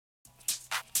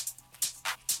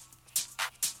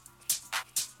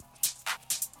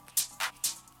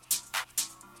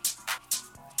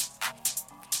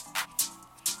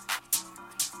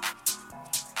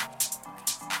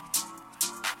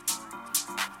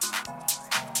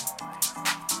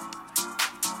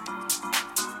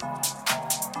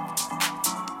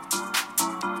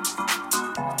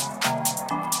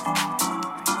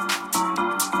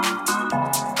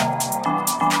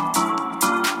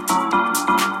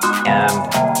And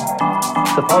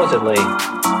supposedly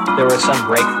there was some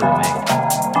breakthrough made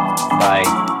by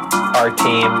our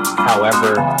team.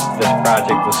 However, this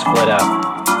project was split up.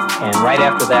 And right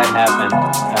after that happened,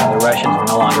 the Russians were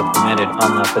no longer permitted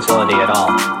on the facility at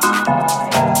all.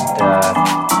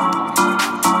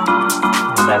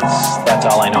 And that's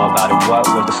all I know about it. What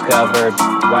was discovered,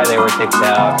 why they were kicked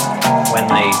out, when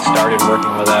they started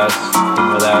working with us,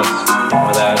 and with us, and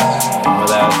with us, and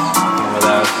with us, and with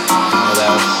us, and with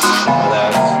us, and with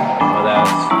us, and with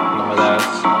us, and with us,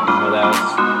 and with us, and with us,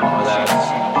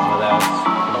 and with us, and with us,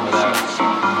 and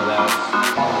with us,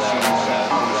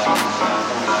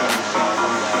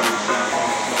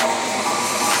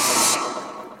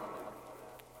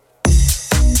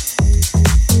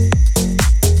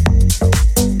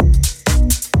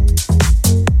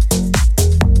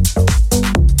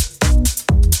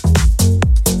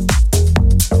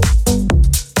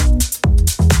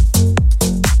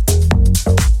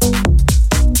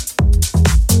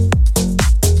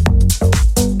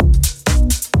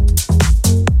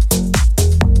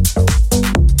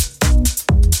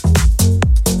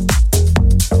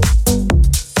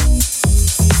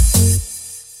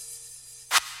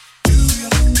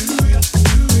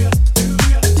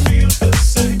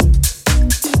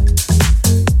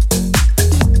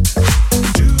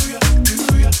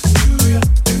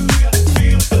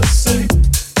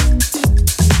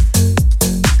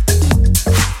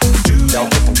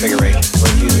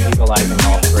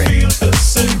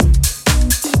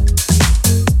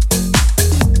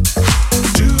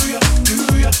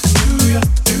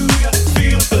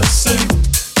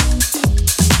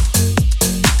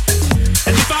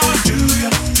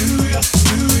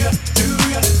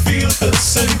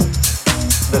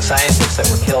 the scientists that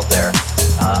were killed there,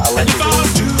 allegedly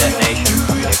detonation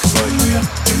from the explosion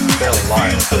was fairly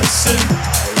large. It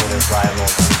would have rivaled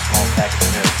a small pack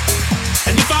of nukes.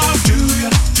 And if I do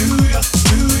you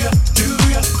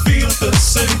feel the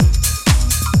same?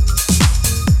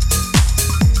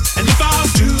 And if I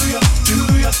do you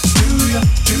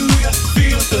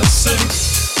feel the same?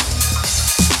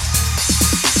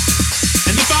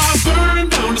 And if I burn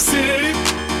down the city,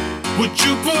 would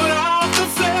you put out the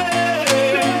flame?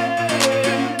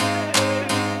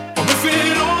 Or if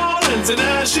it all ends in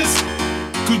ashes,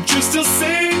 could you still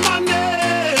say my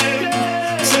name?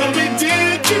 Tell me,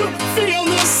 did you feel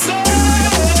the same?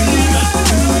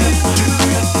 Do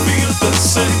you feel the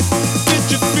same? Did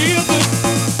you feel the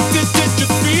did you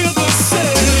feel the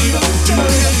same? Do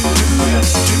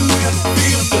you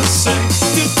feel the same?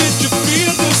 Did you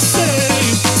feel the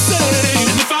same?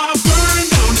 And if I burn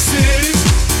down the city,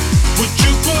 would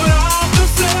you put out the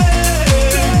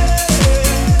flame?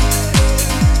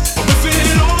 Or if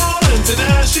it all ends in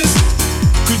ashes,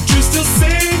 could you still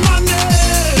say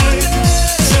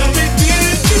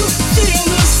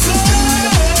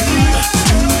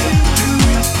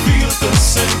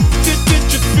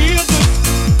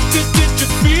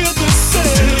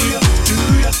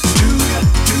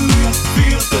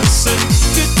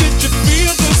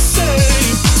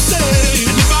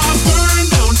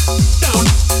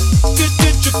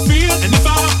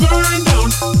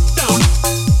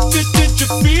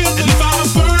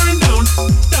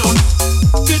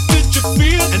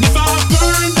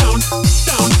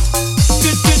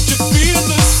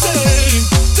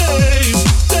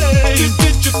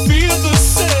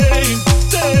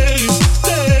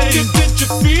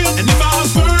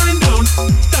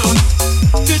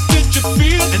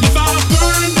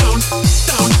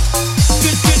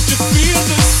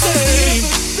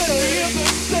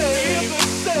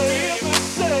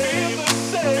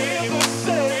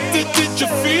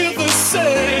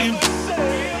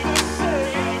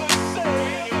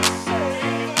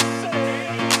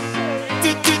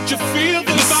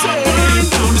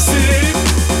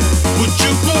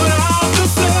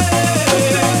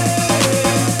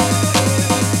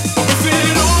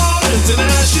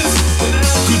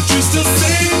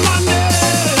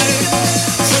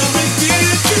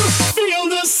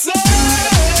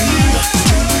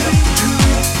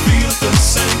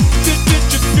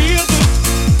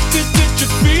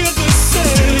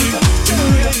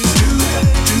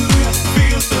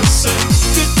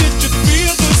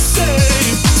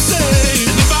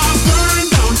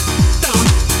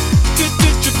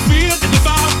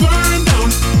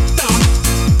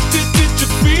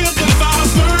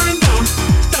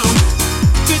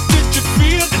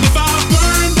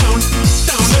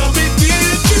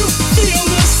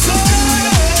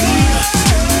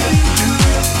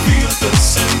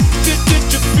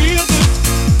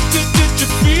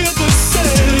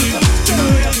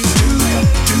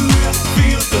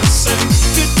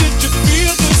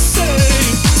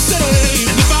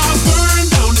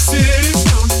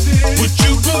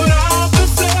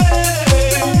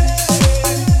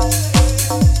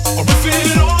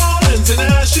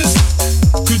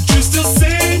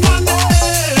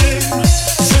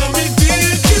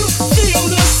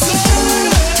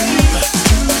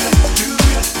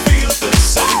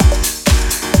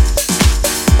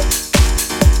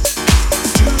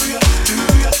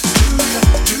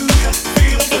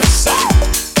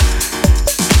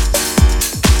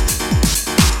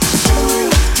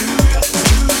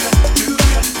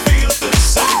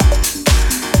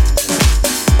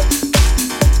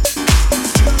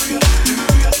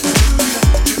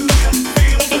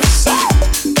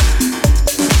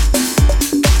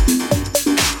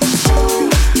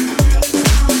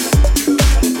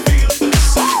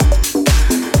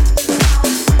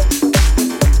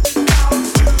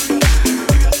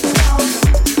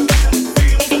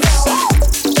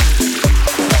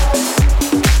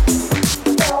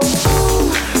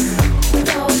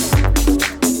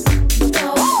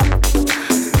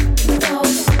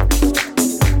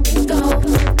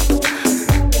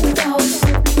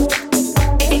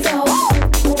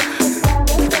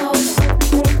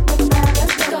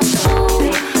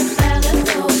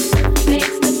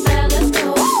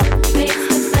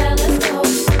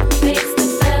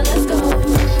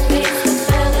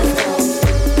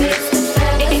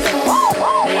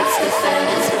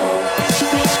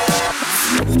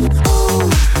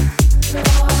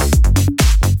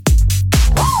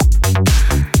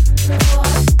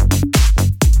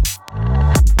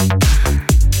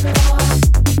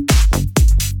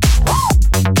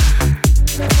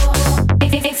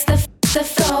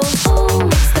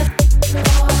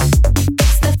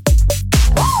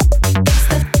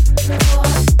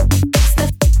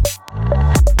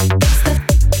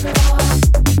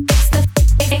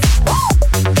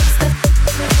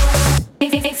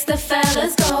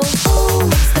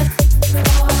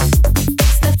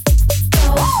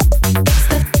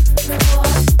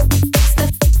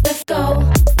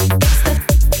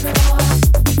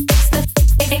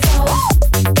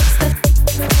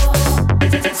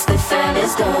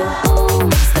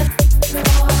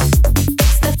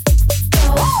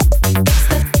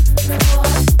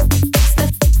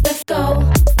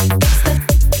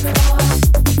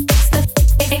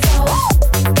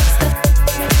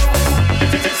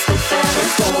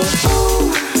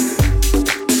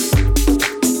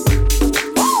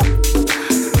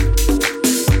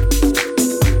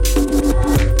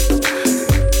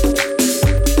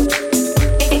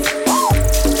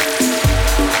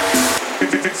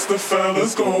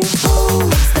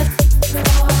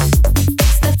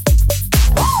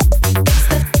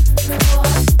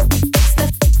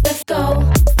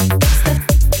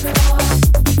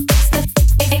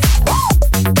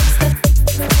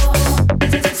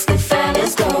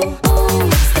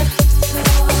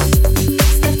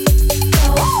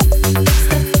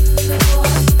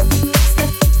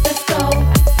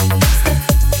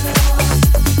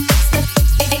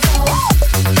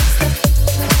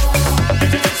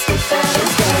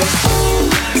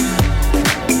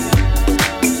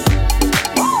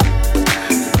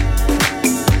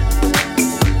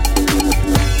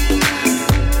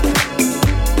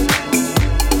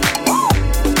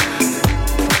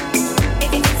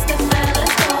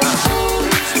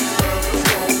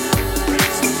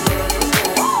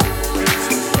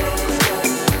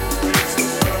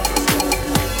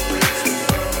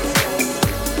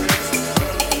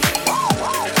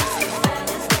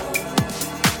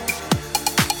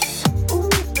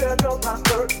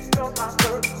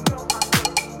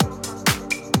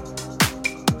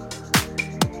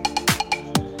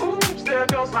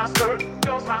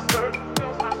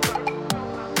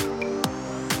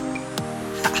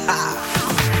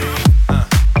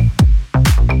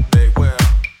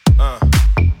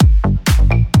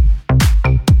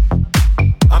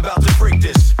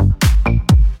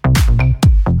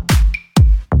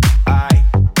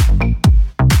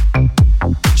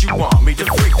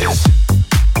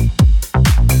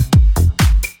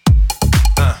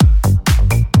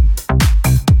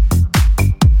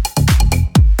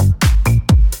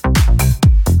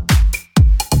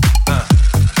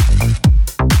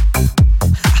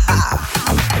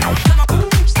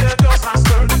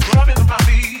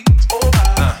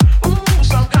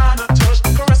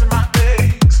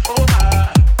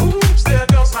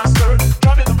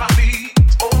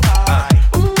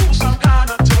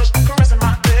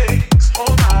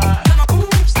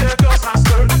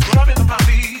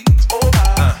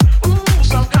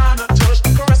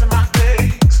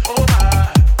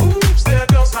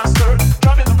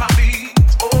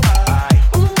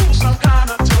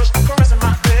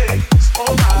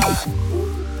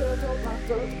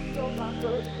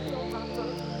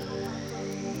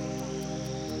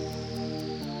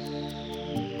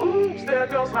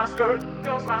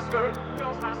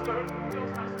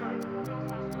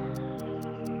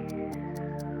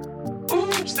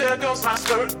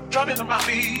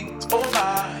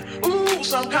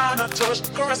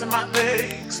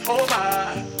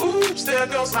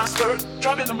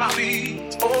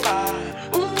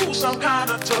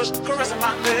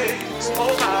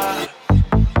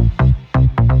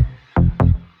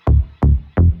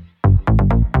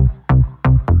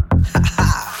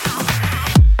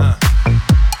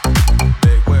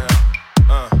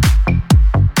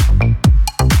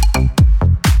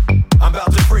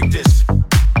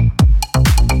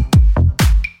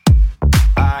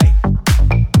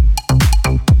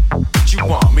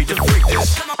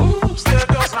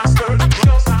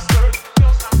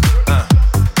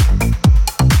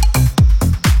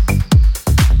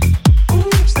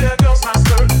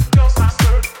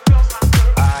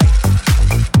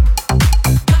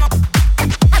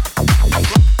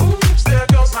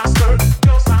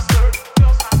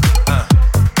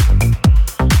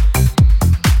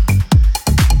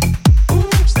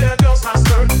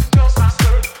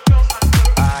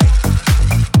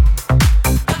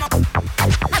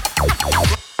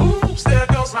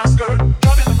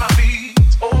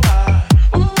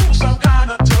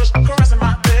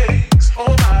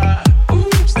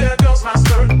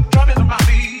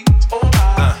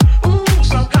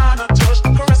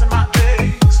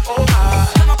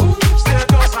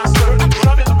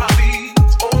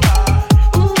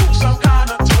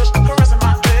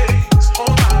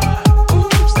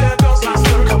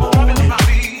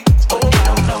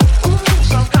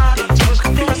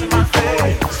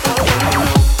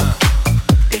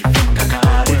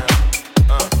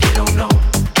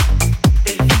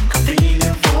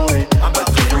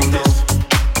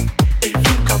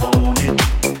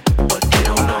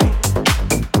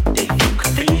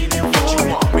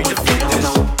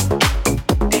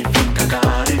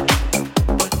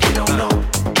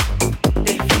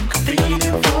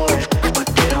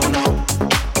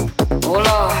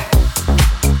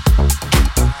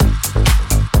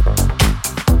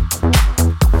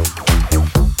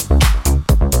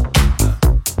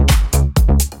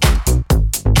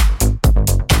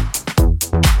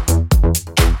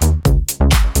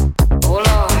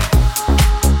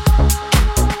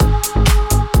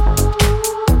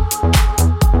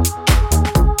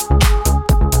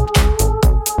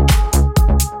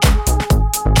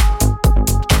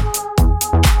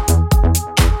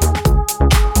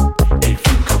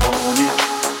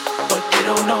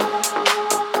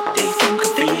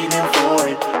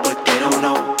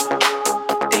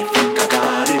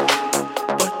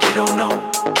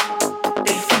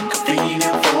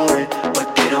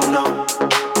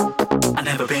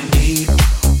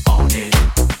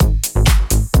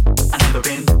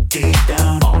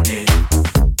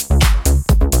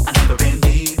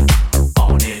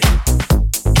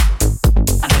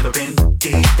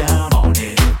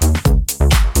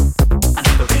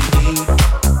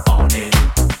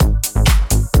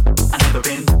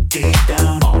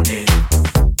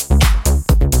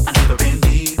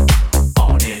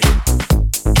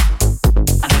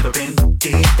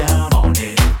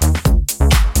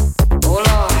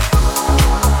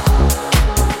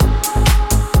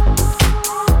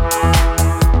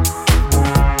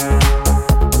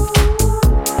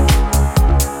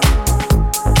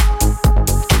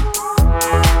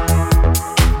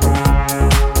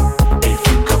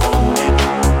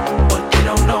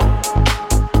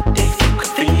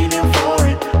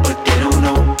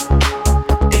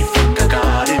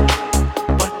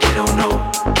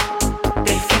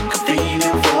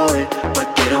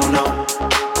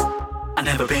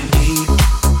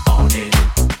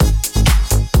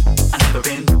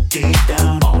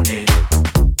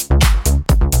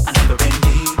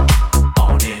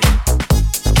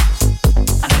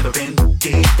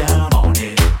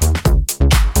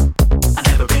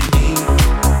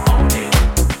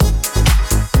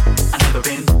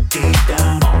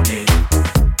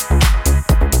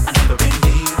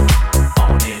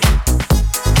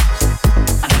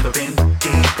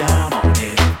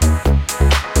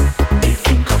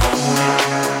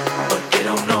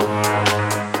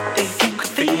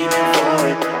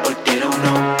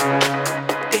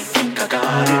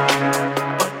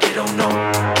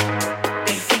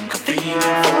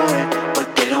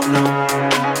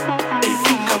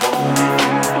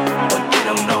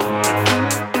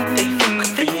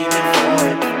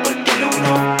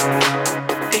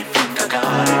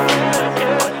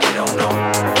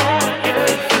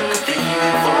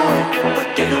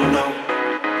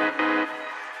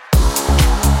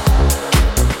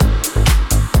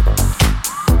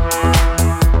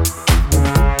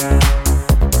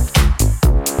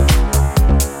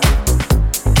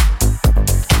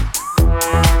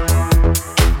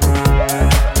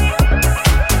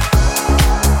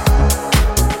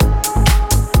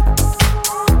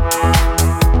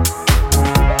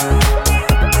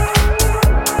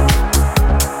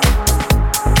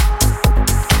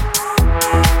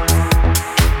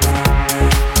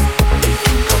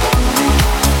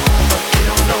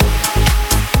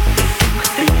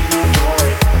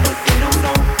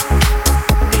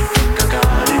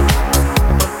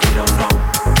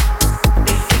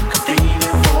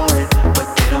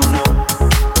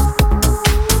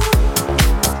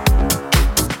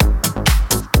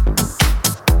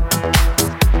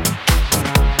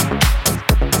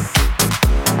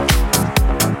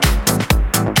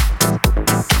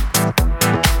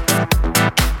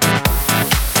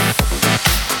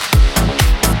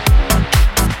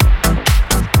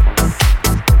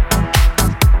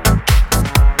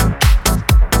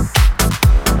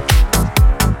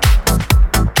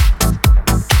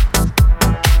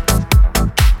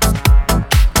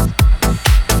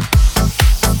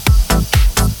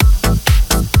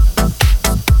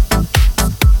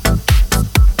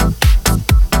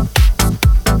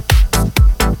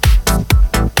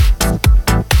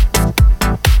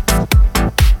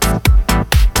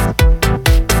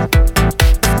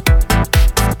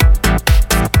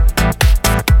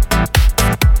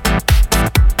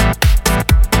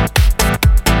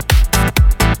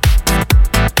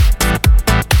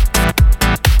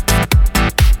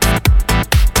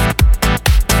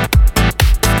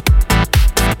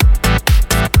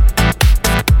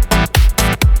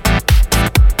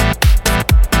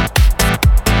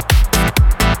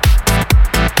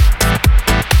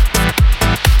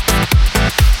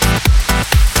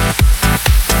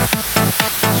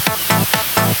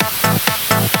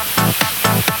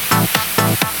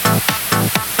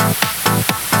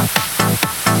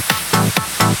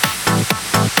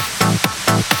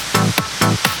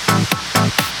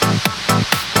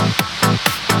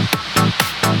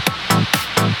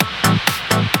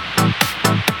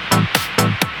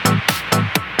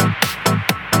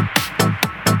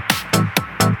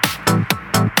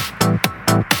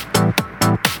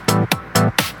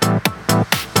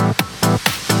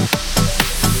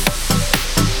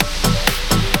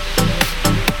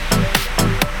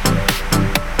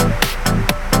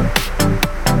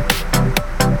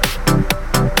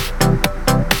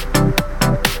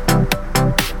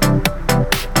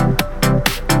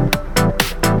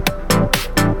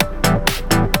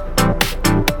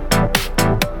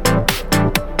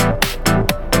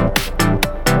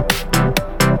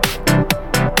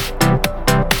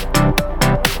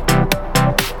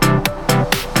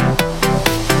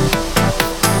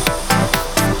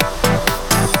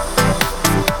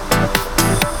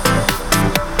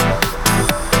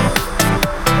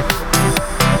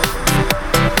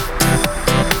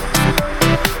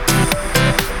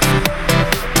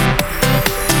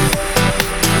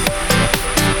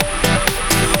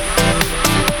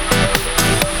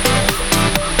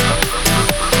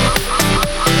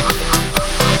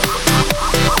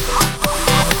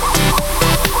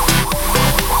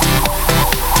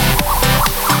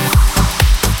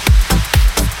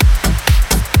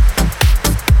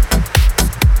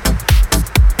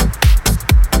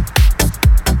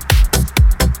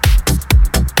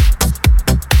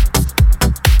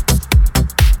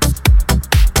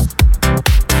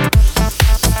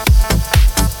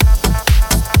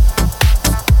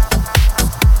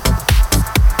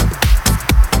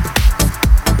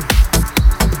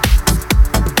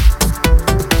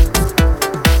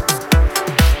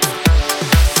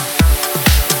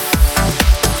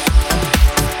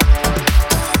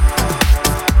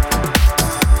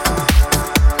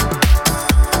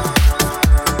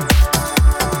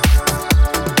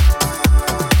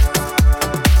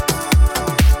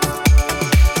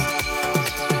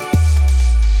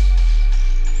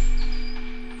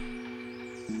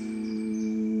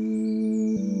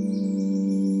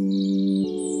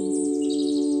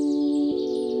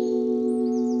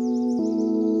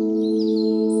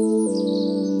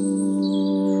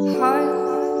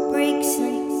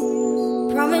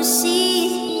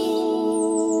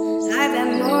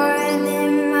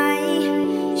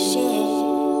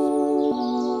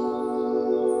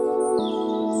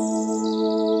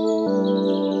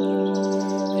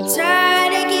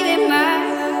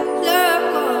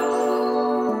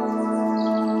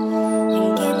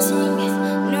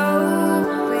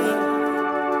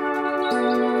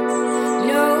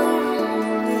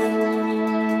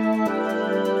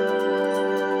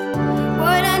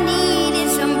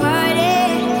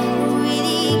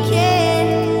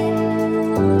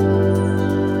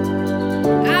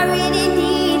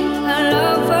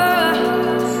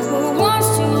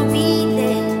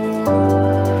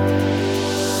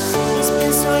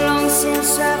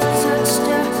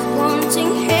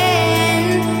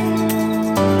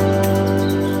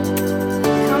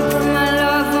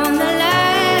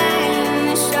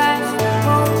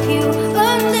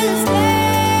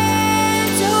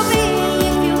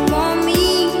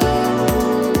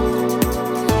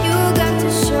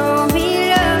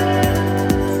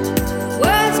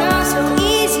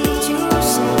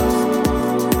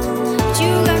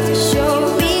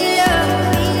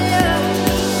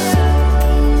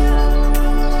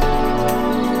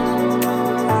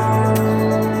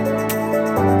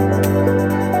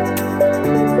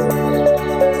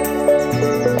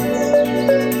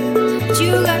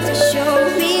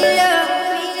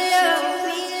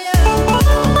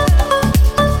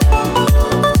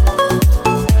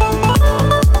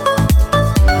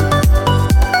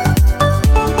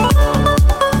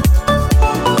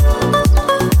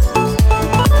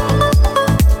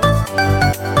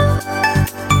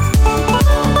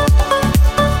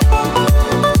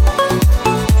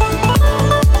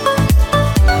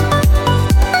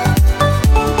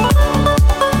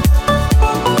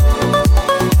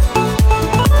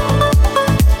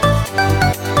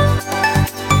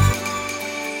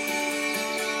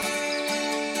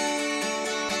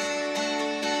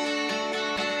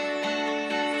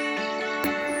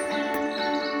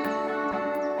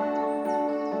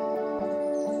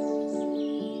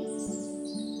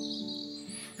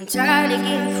I'm tired of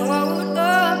getting caught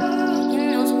up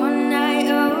in those one night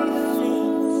affairs.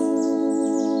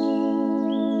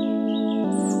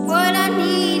 What I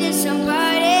need is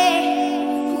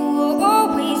somebody who will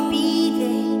always be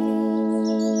there.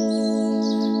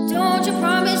 Don't you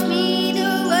promise me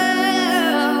the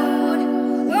world,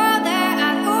 all that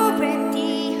I've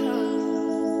already heard.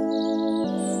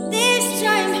 This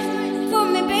time for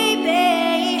me,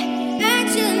 baby,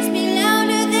 actions be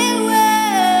louder than words.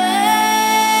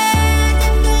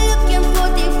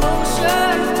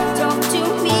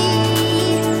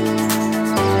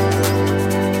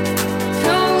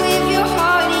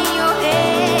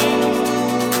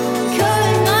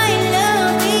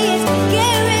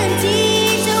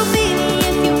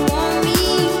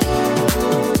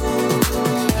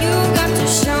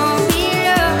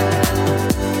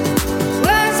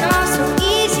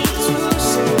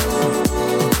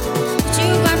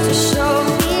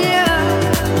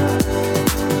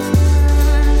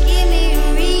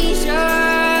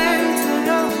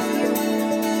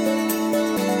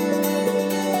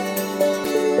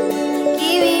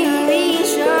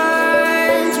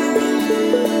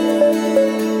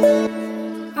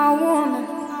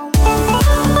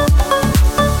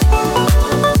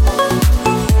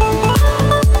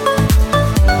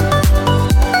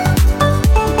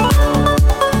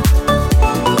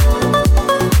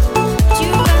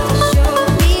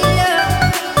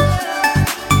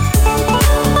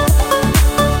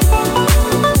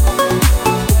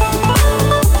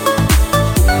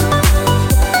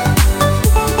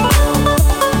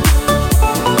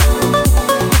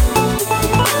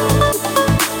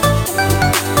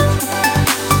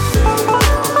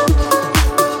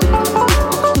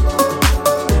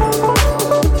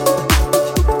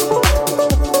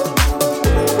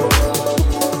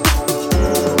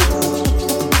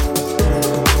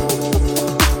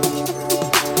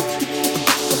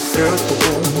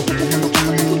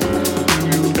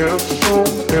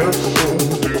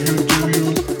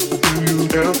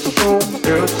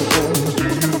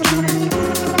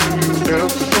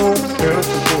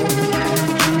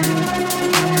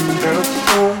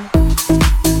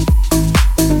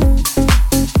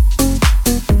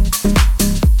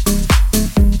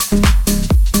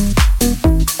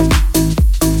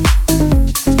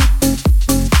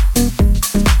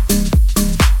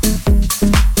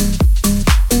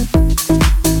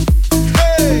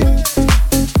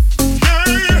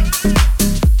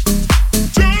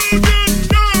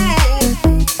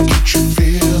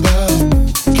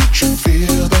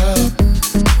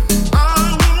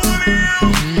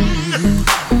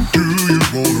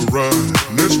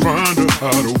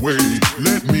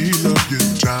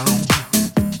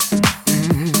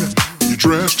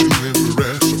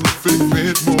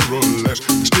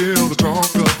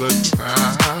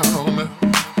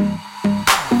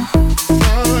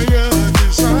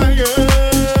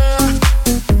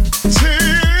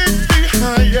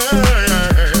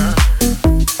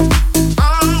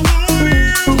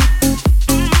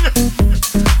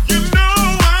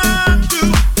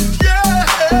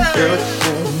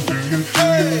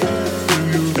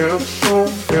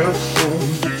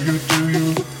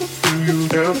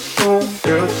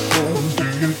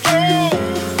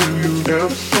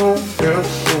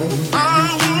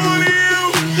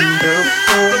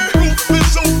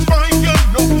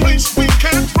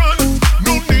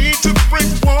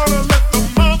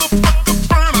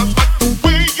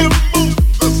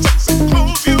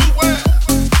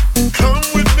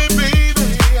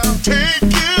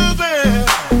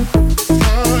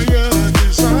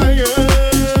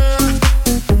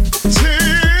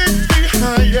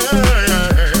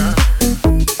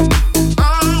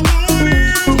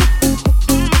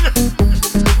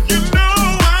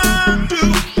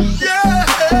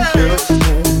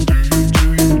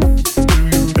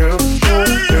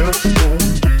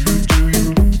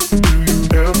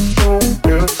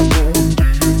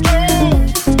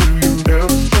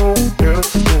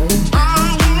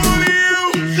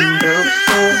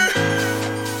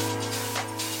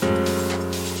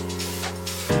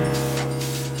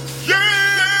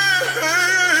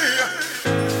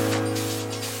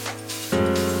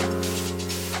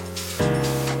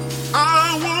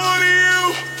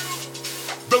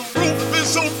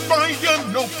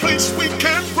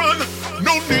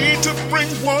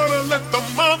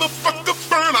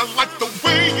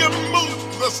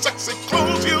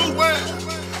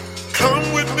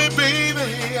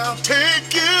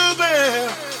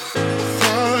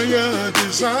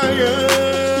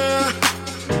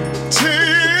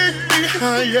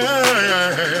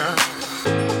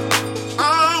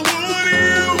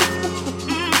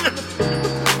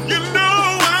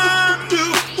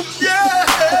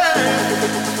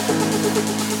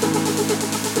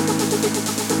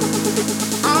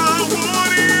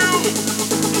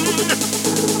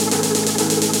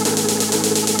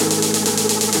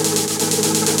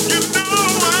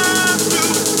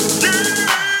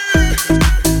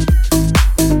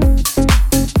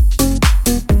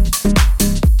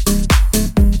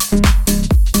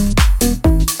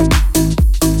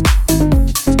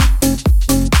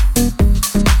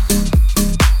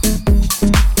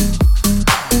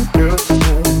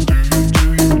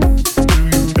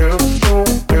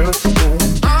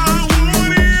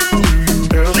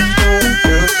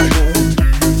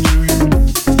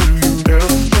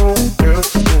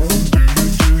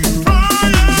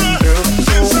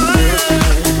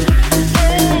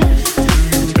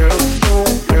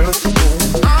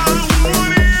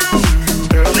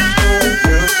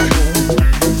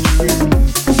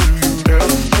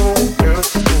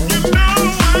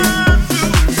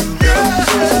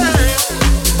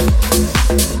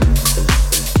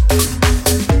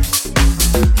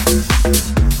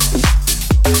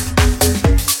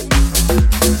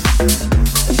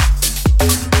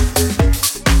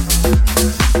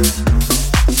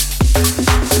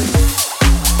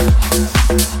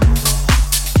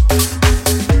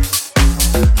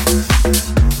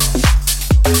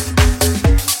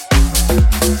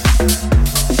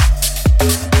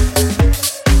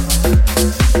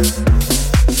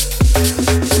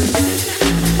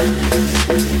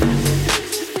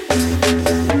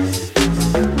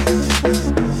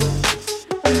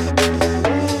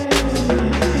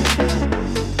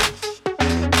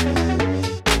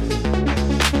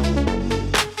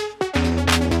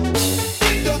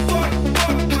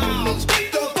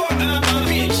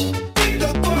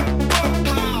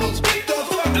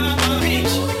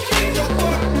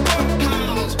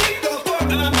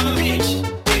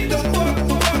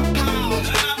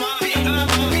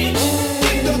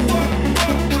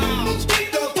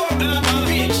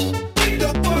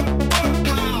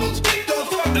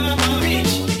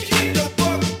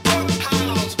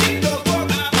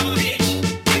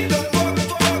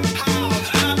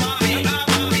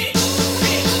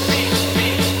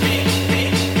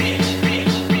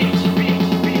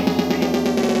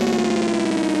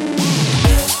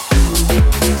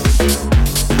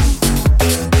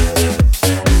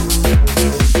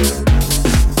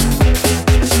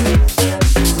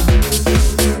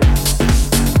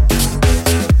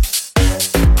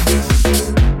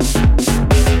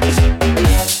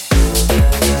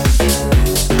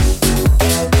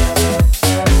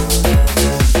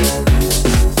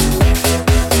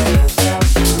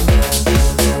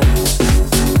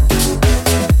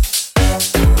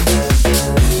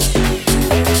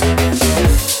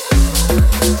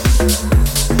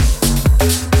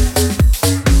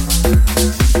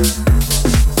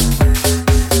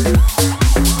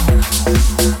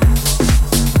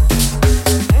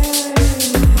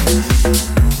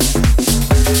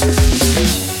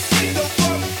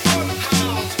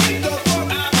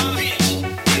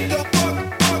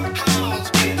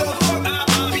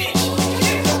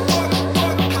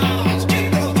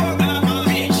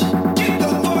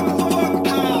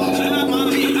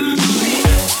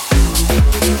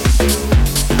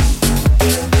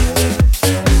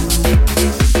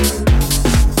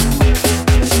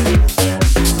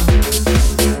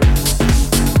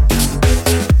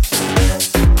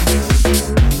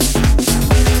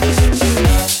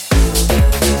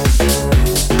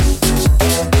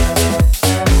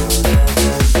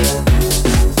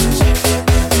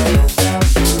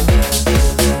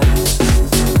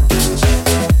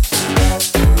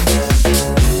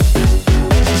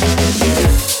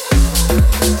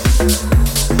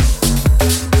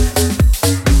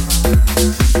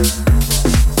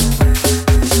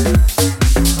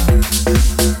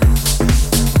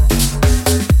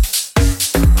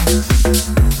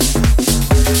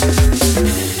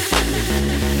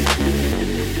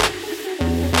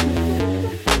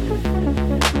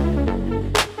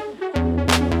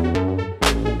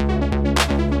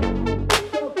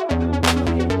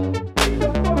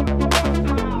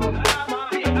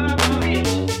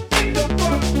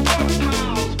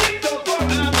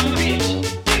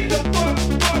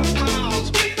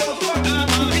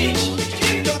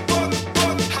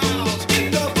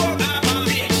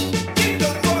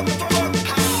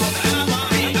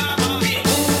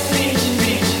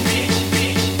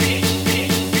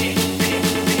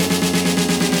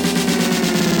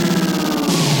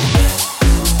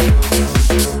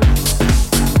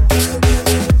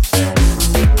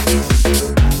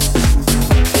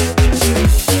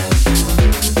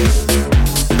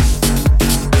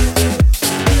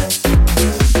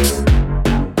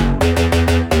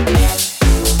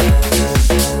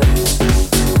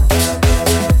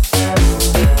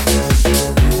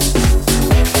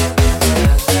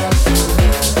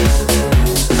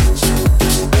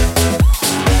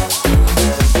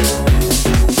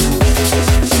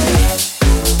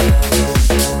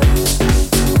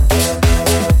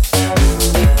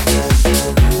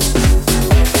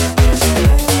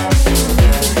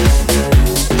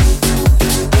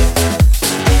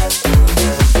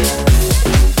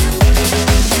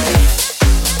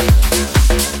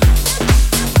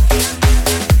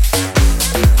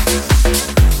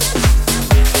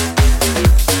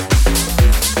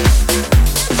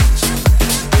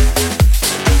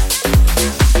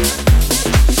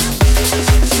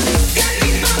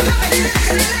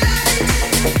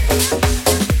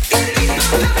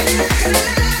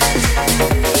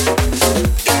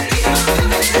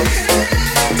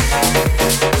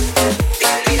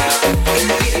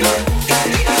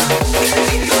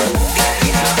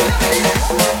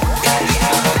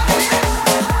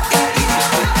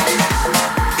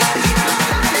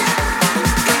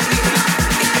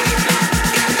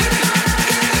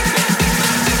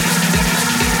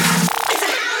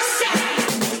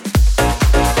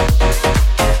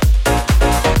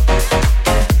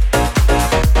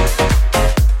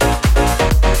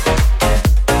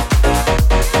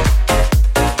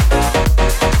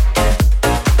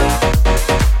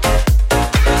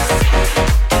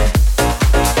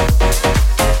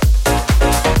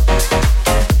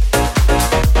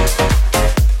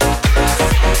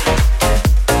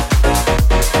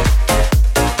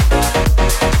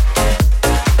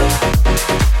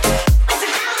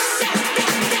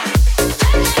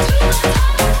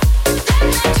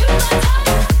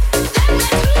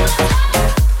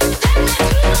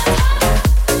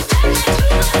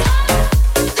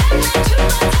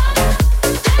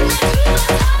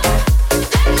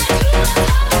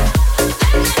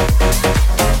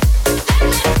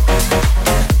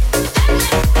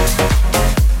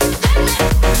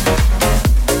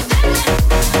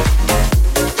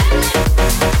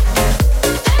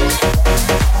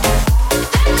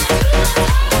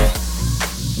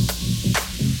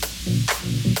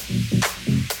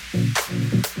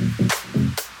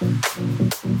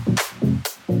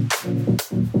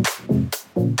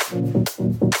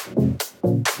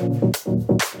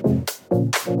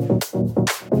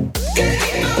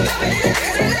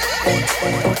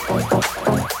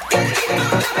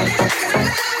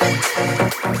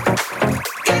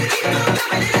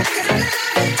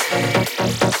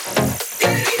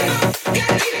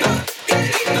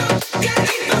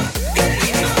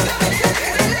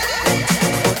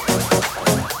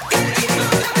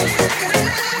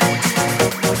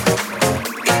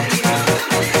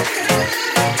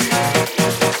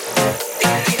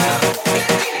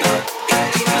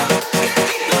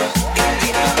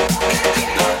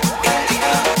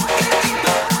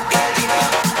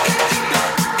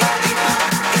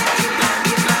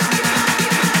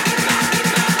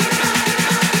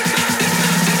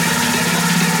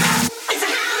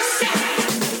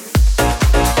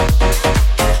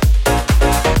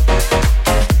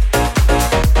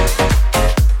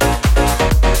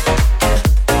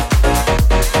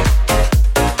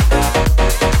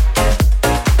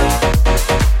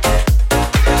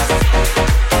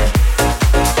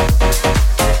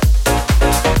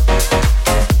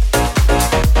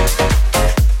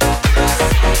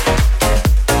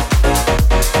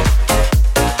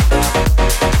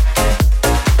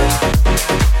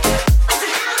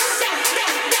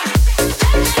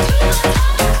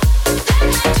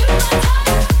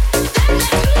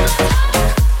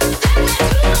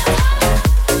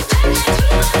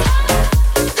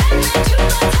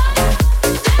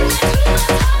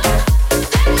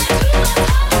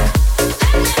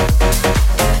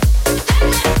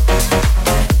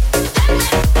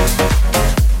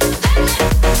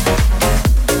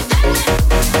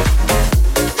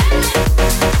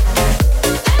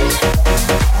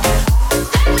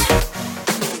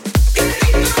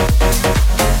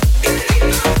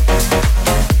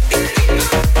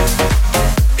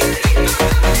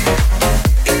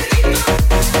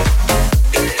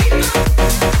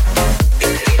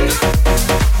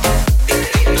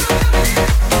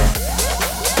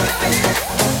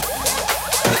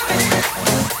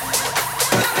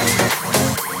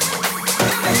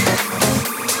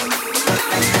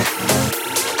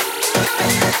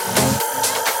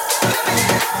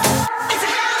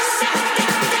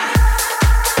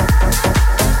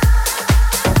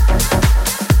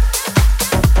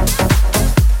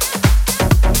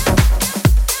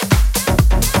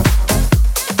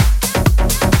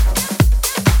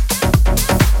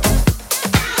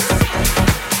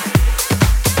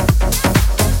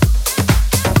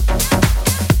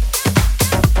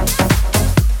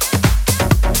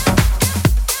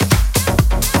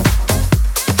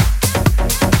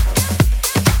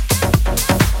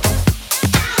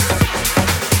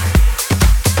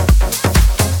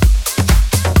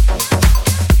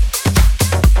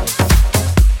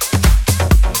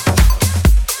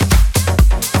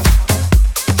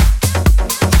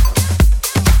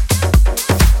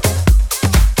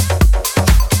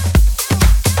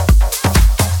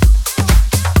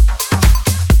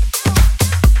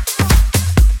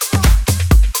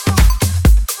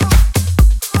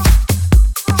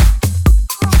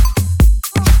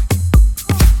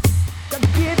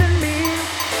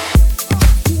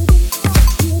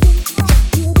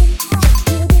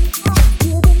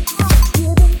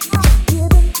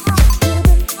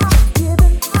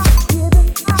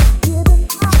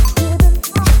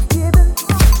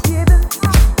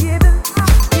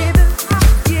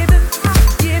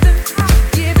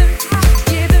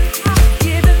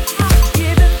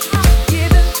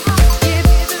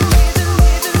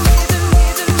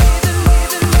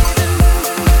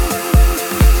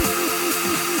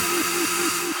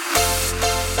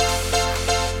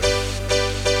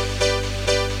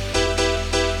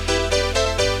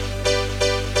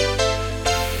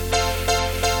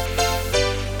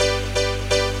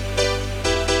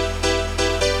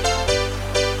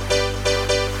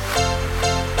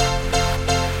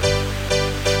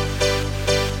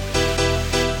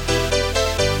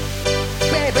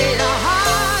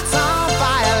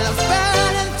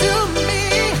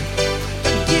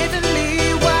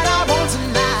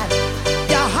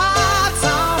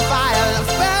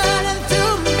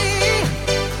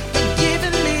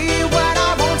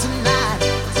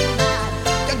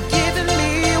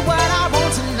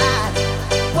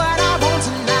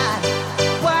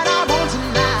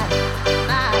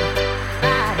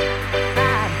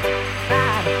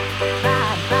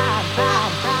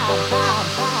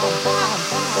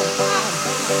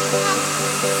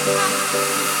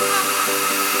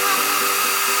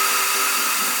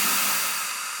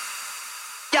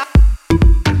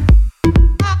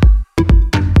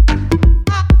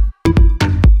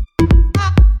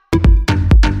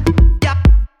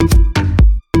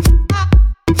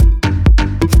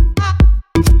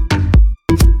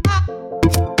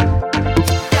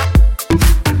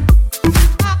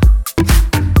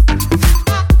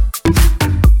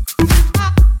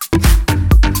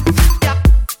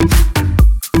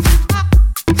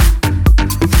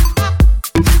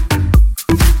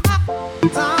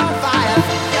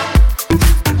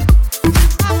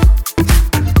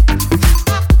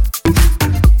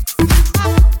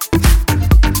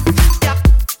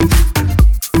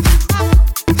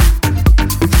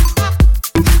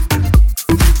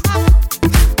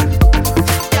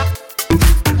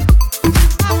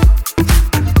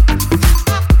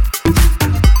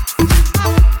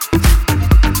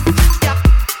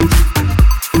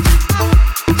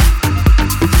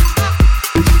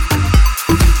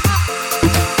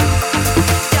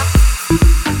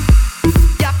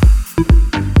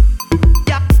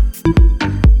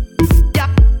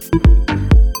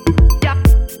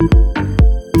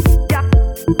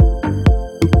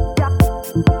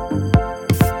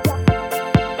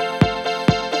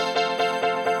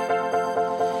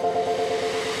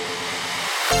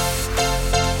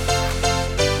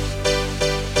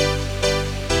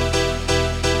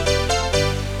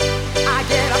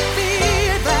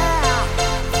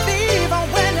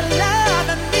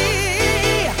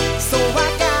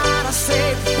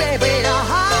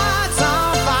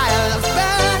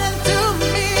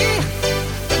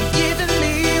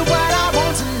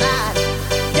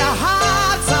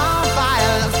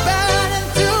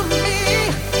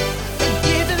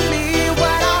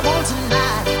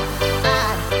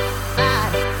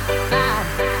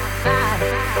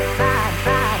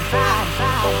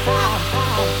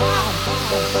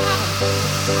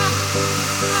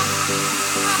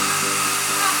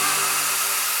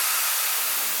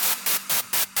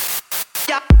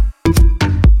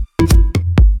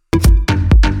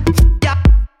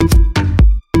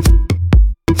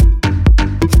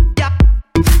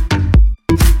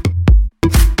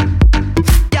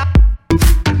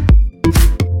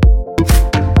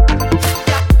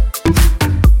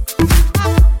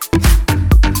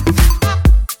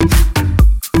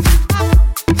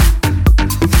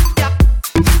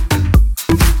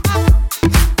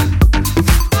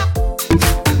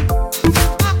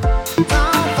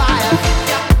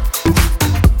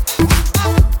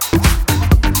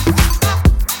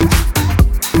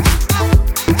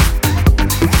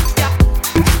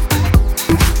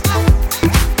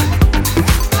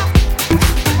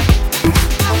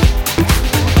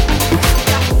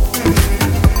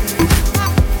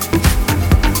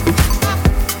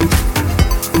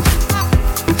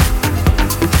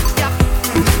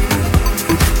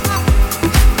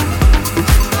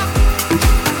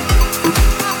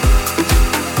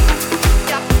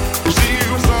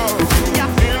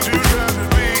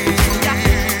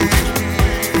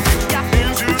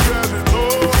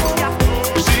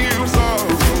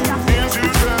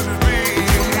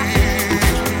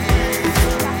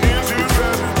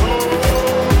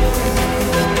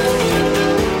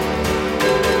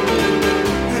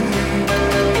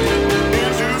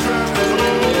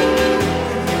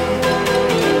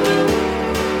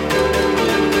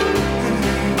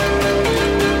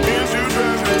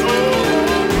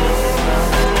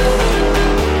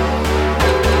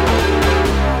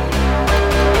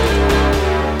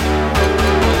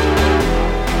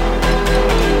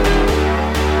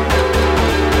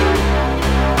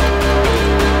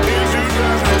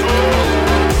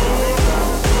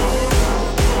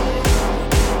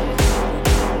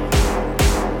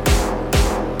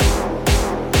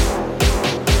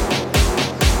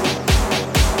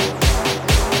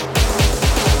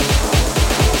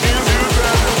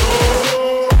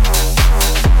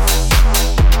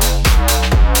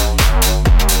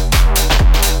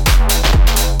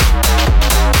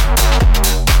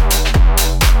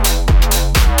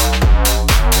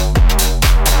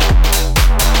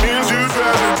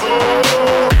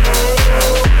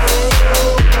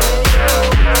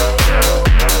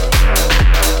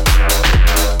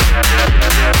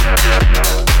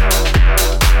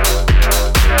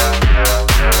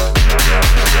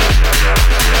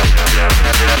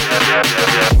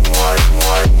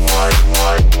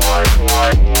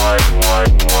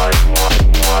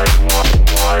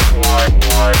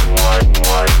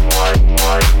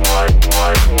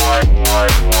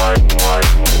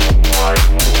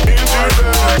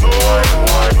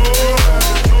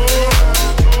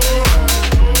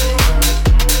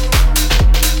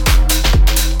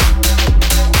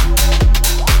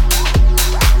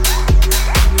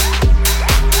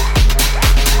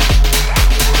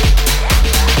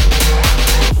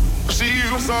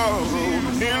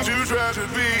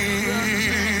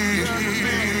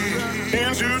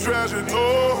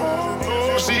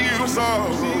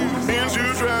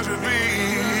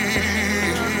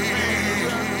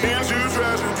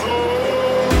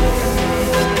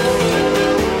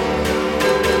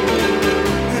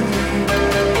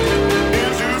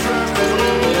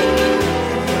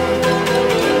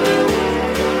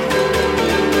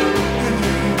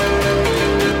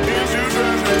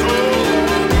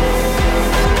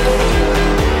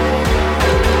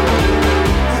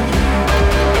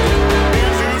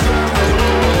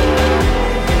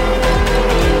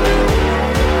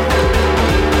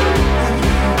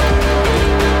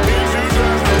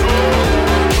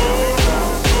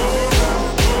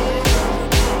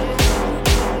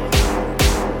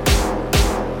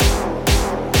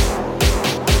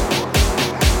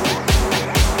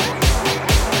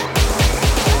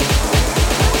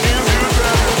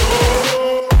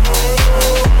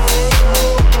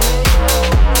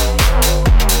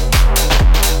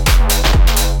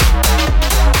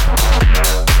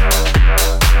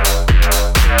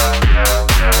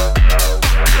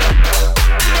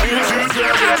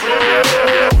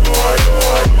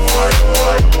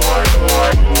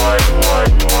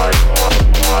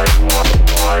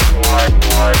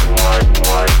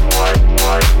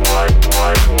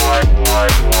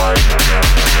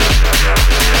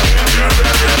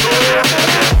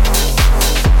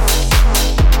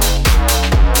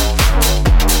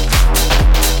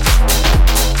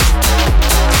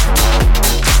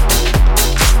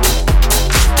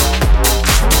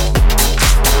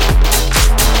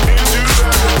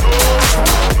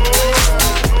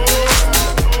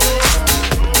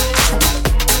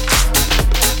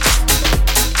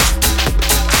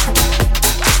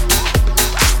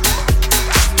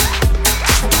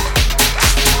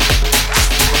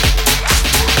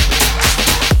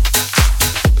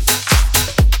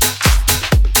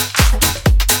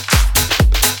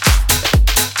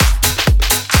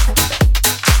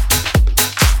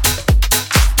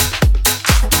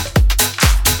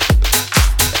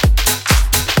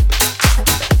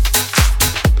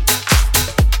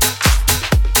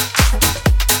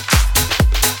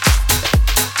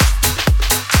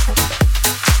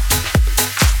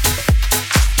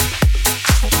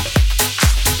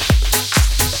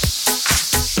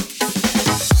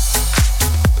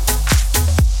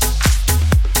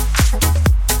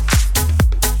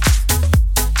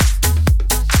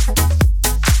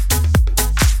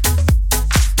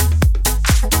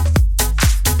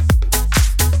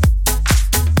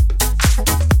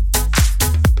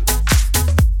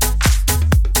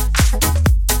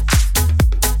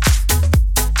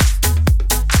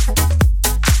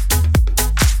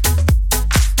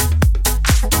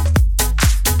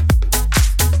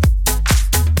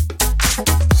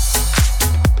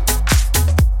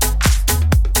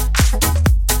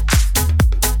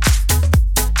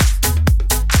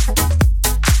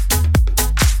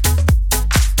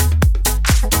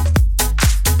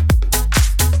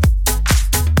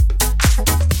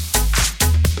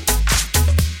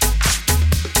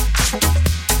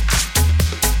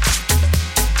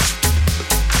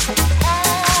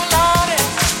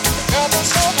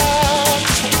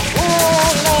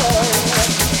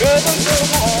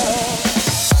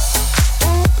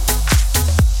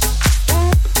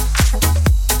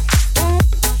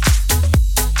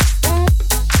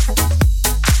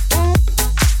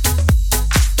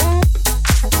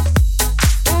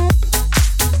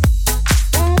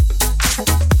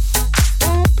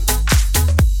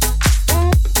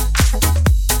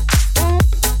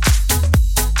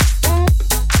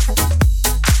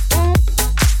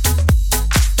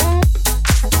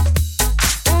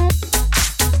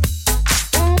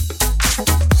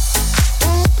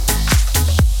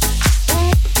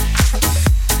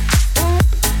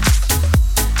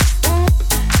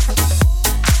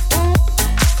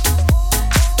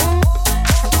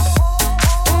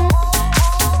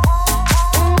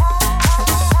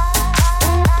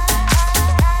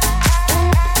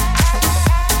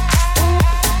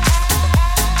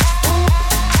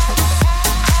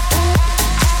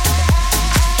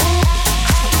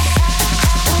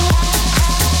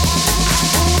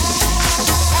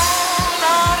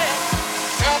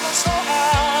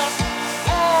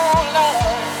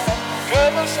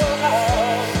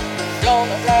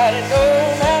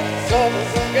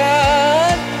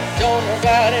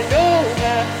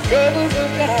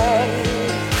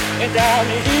 down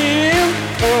the hill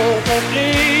of the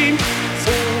flame.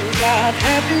 So got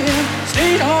happy and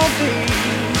stayed all day.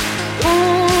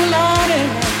 Ooh, Lord,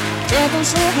 and trouble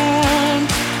so hard.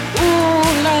 Ooh,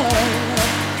 Lord,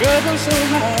 trouble so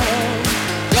hard.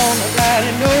 Don't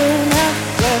nobody know my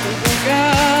trouble but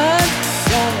God.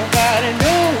 Don't nobody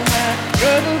know my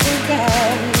trouble but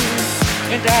God.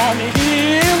 And down the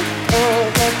hill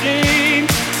of the flame.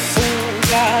 So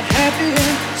got happy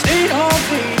and stayed all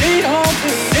day, stayed all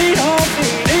day, stayed all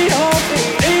day, stayed all day,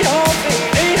 stayed all day,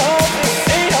 stayed all day, stayed all day,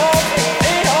 stayed all day, stayed all day, stayed all day,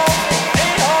 stayed all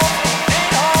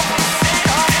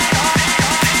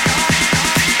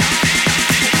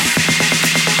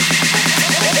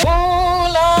day.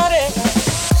 Oh, Lordy.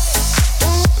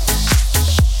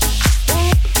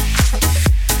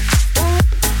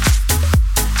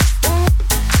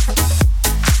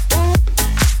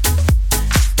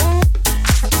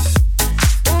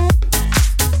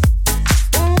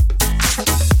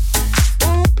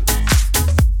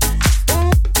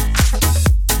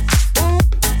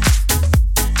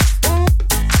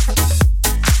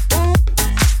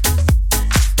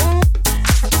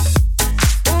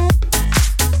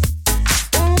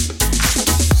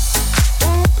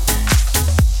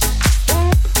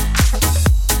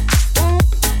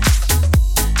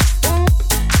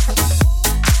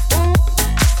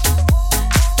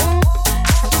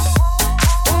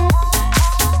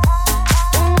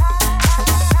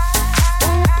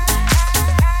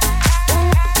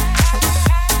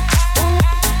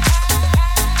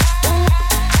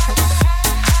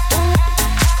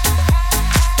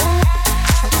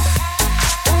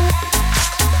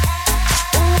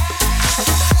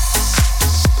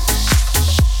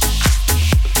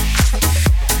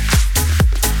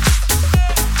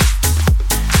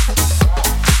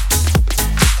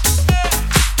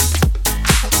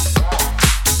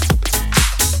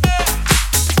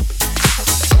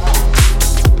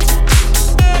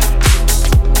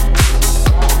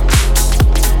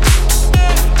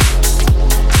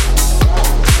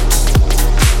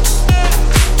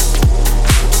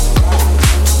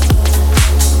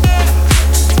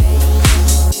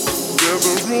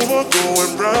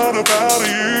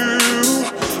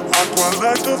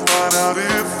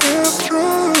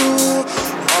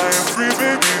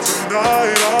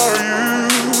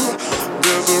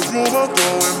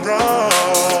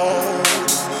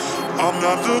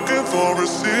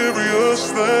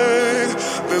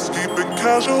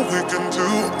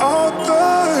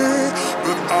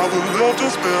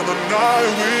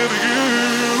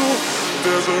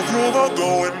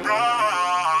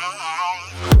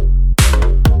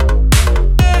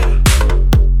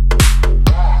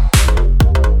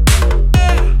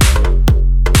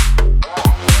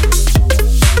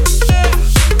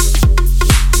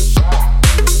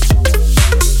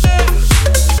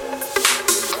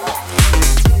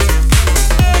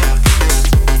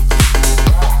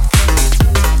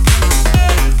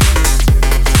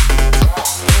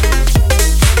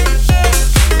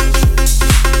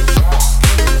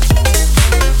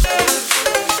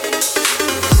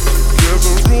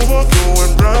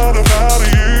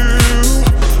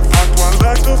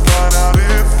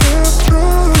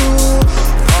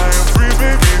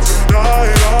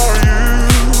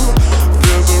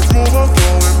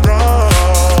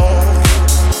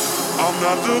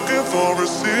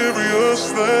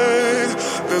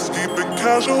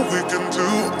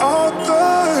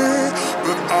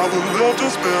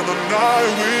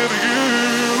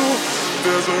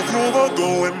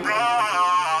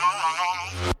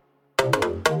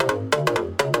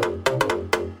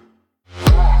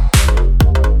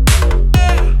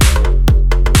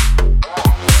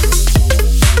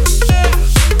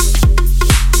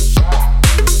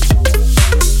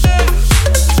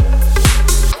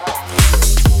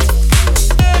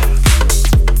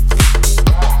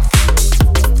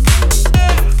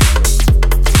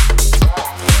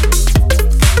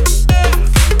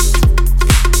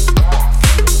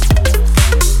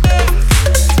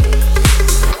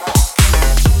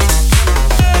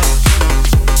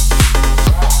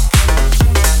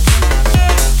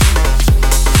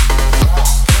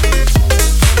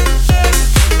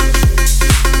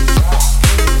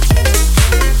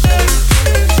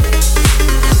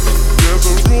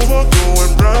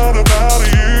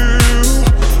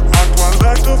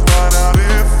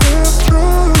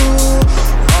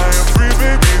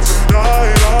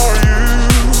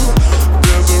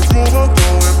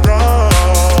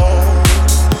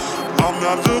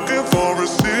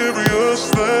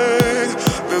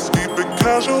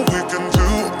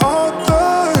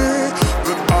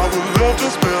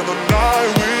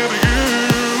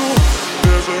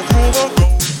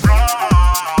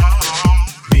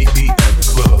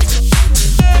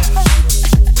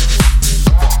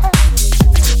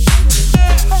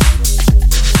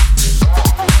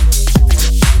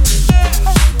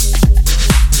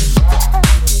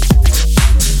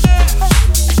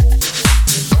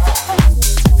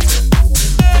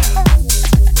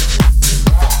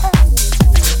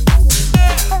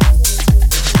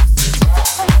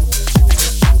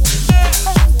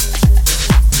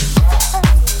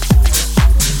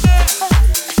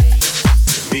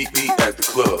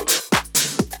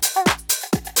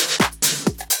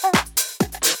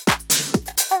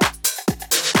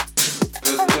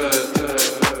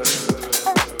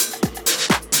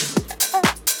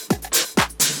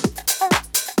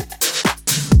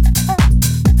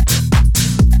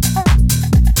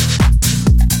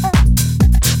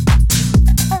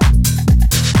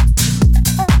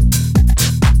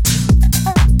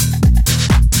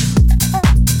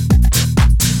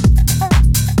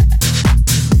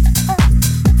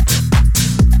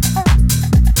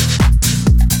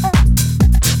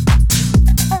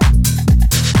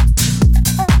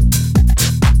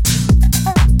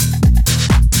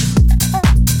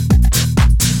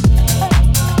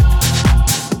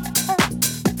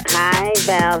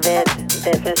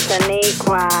 This is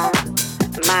Shaniqua.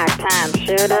 My time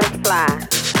should have fly.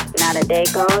 Not a day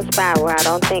goes by where I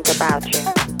don't think about you.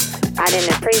 I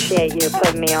didn't appreciate you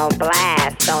putting me on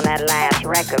blast on that last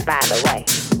record, by the way.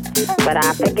 But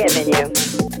I've forgiven you.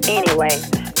 Anyway,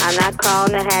 I'm not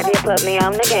calling to have you put me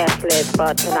on the guest list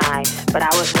for tonight, but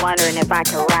I was wondering if I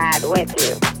could ride with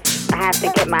you. I have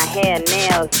to get my hair and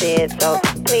nails did, so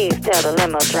please tell the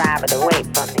limo driver to wait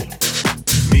for me.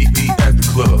 Meet me at the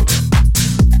club.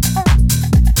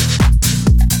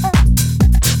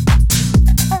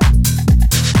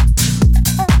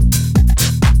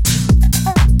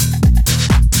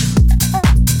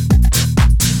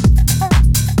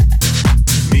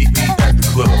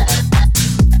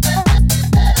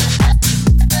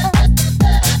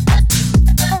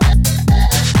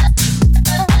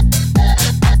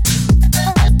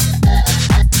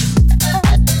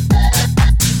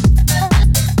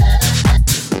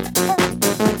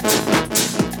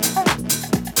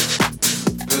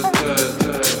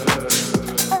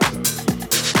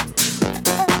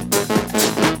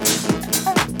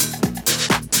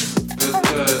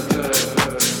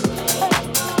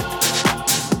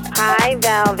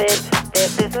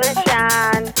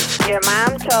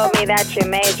 That you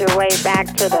made your way back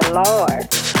to the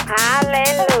Lord.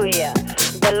 Hallelujah.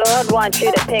 The Lord wants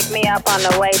you to pick me up on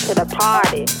the way to the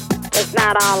party. It's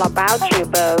not all about you,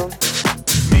 boo.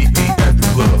 Meet me at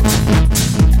the club.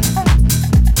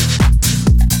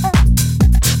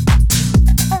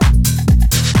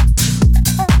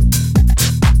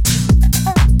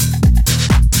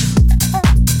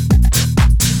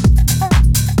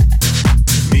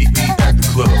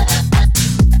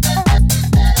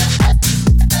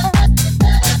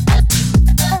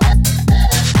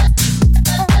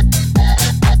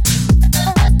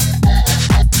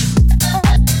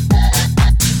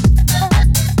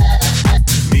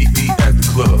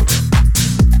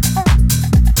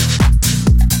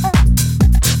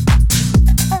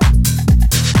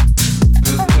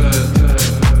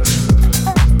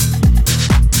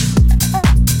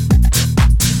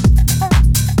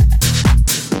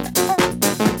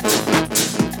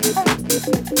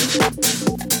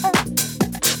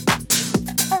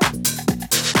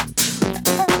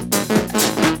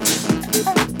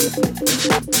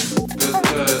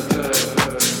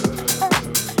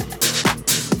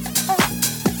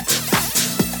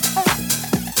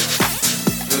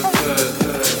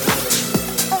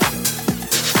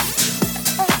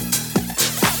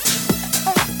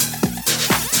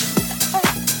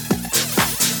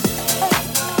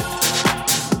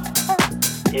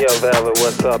 Yo, Velvet,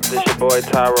 what's up? This your boy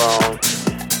Tyrone.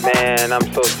 Man, I'm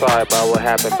so sorry about what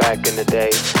happened back in the day.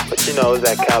 But you know, it was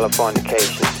that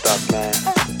Californication stuff, man.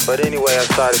 But anyway, I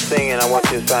started singing. I want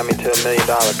you to sign me to $1 million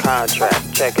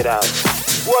contract. Check it out.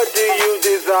 What do you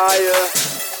desire?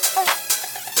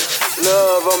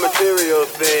 Love or material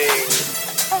things?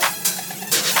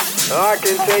 I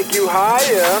can take you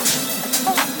higher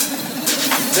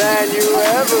than you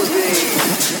ever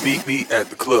been. Meet me at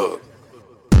the club.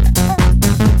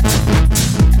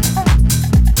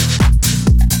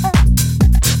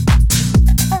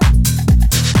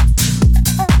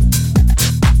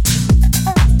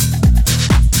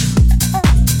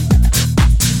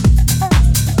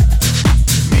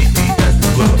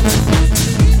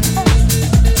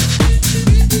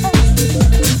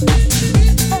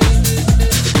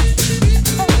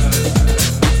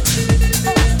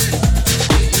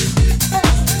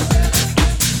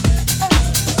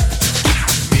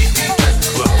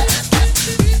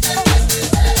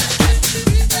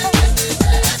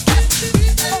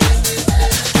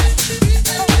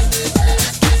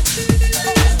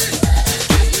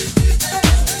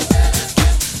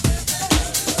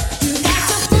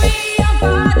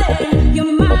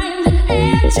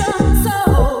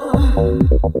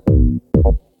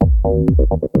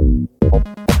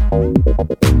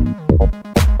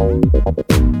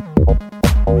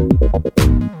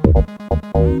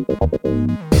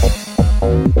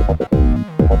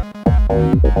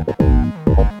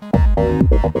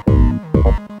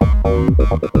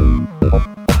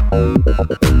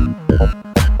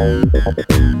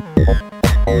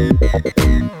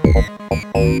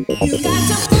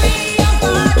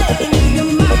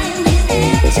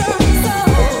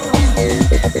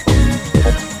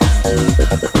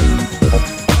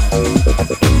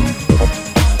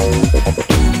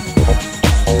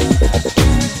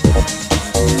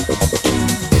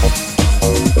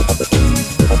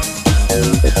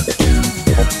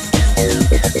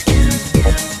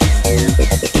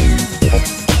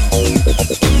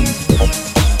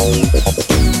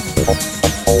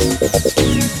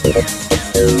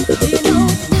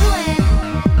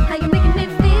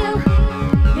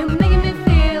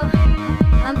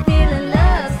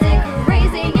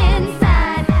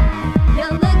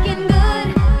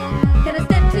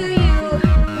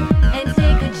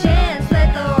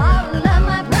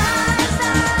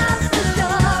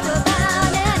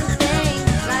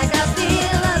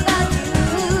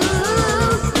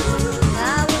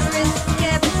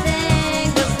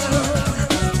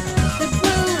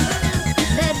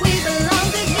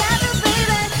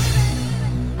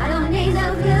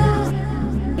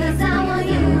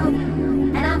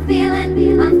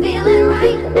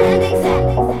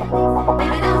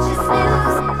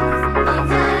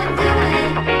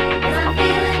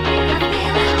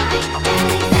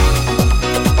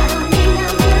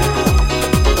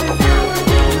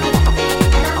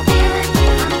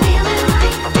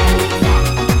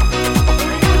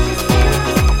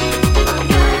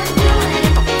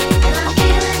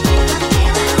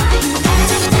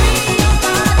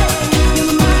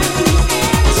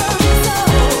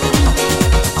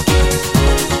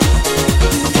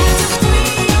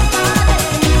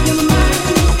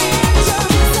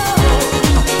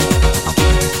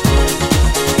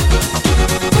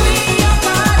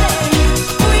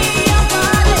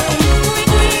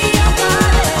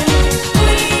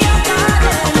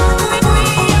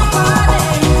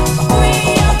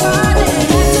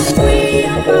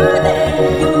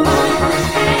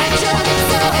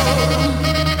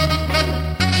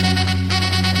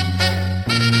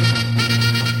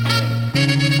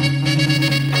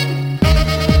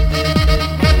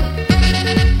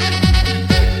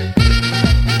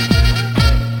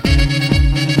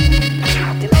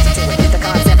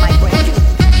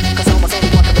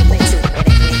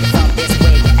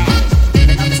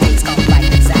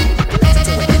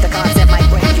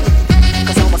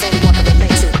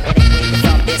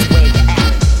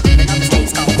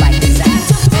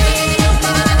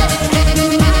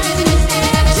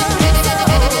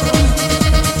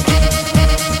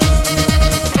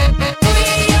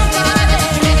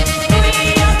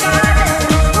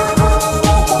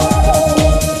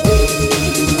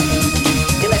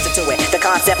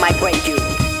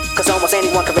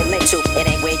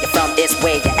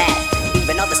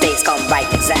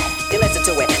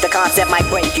 concept might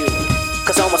break you.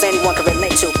 Cause almost anyone can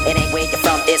relate to it ain't where you're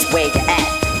from, it's where you're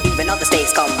at. Even other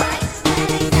states come right.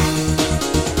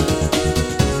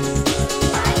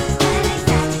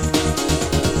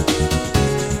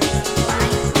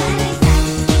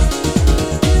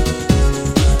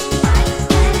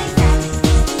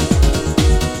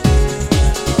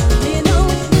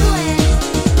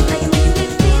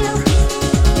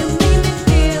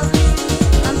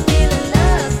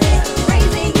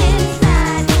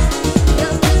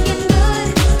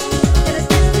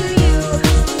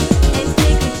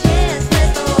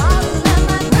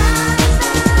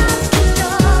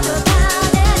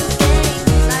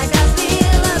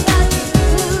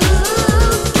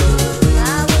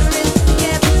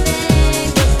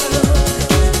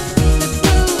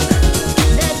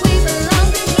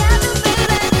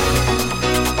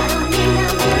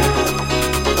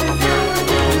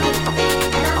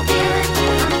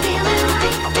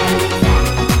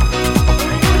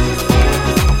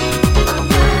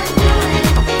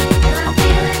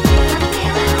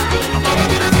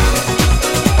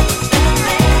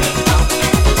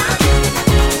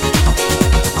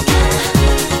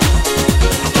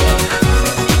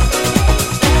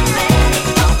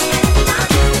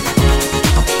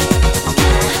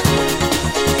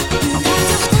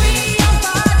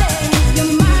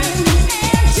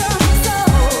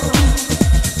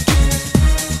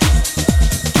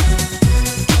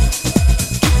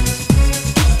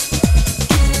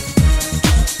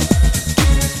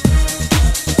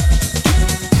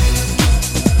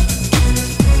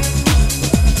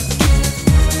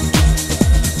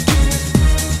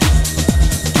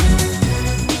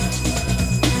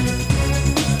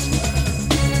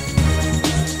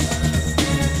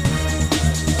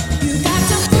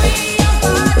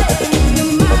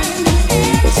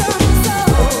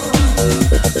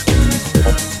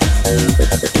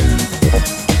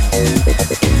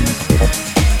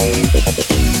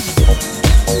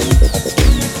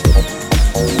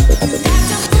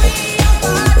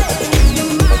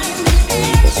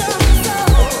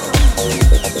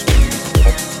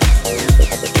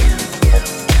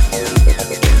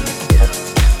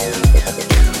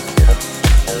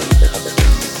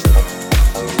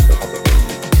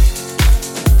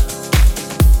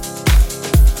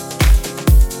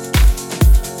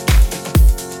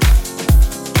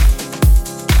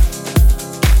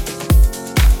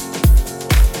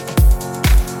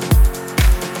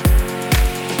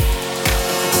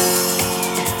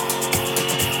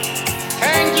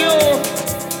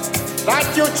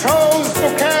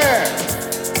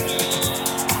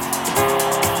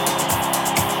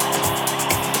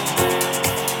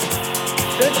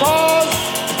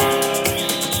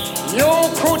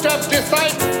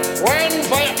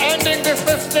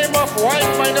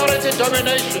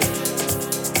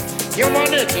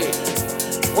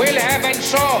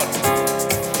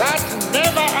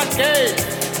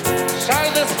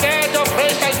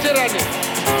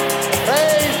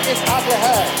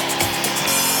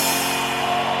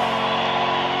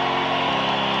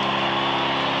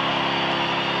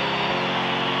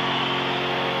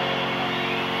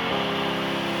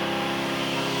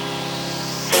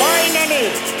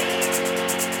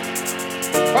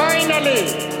 Finally,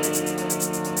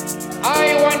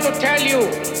 I want to tell you,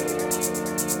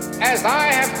 as I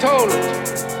have told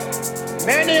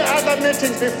many other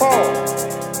meetings before,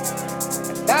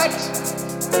 that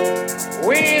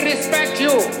we respect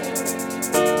you,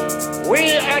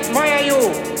 we admire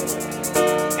you,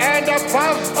 and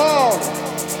above all,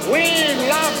 we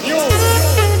love you.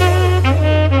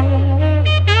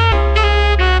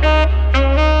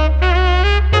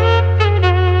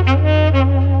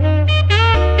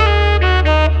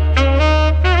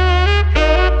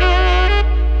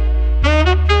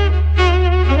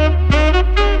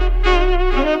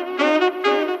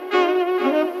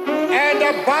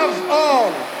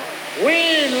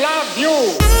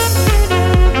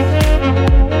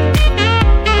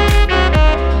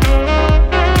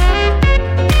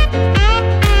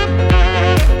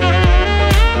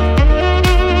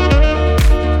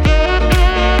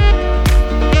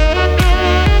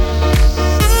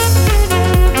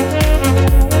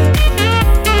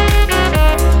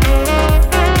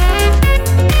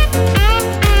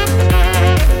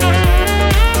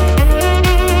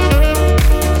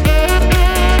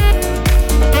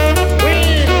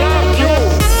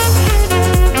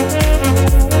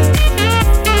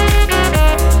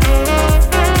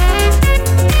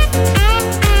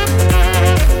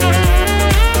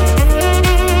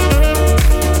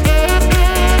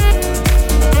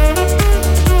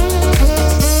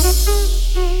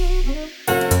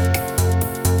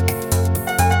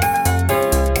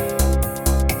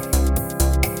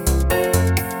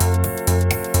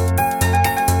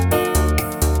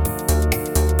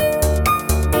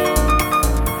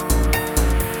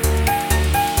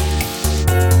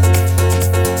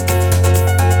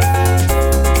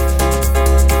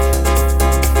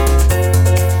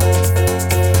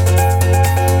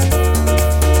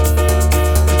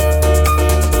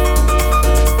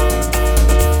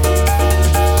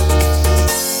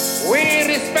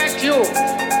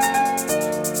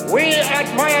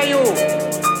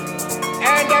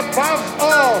 above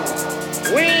all,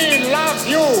 we love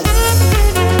you.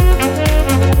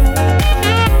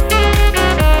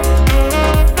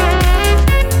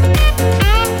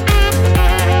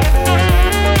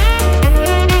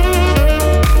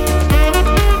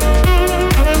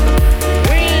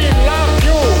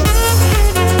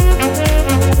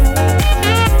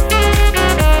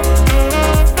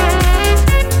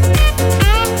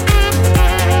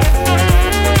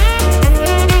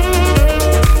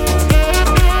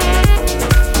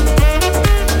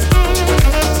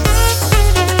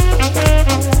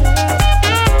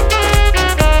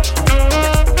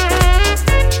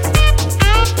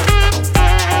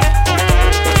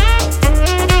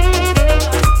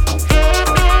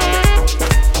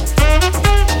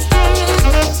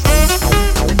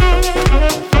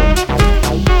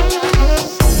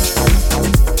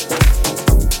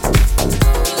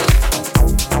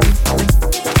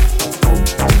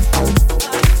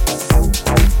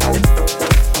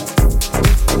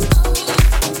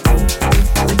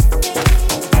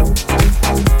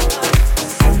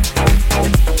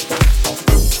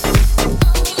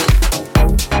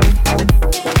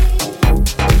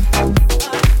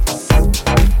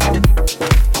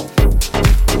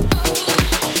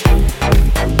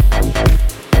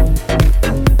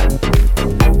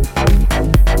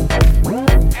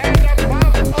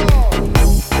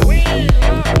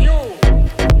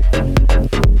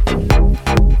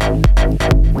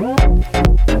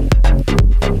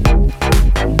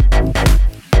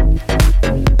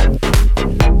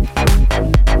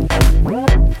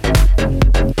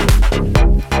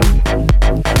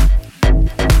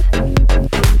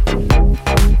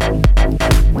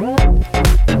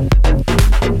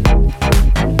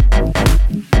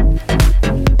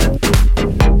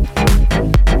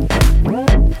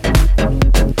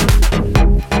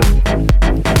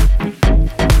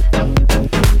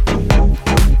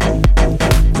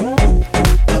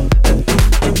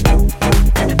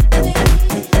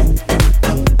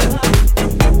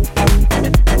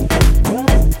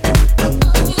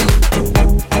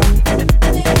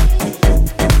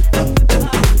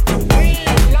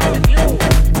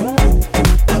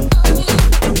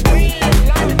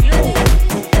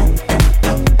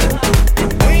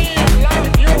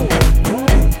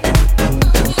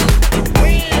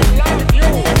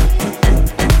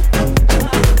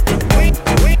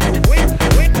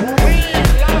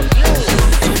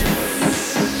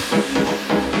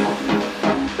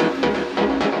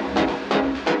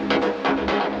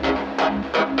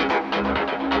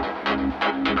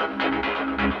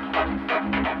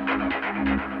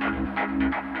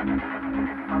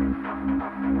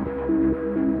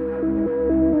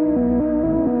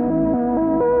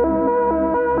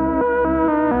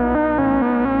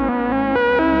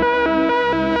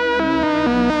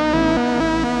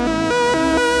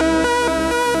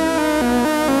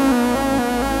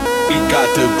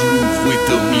 the groove with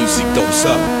the music, those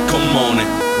up, come on it.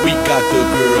 We got the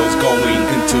girls going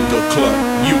into the club,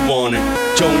 you want it.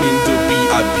 Joining the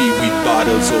VIP with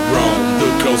bottles of rum. The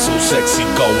girls so sexy,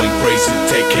 going crazy,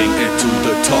 taking it to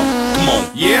the top. Come on,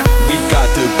 yeah. We got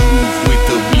the groove with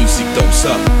the music, those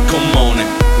up, come on it.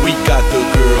 We got the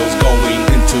girls going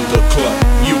into the club,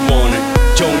 you want it.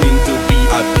 Joining the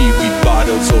VIP with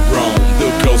bottles of rum. The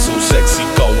girls so sexy,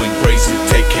 going crazy,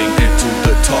 taking it to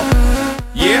the top.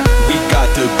 Yeah, we got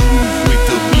the groove with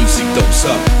the music, those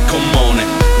up, come on it.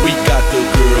 We got the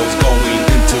girls going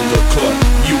into the club,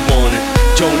 you want it.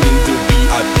 Joining the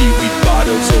VIP with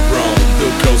bottles of rum. The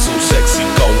girls so sexy,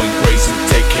 going crazy,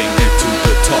 taking it to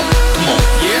the top. Come on,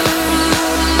 yeah.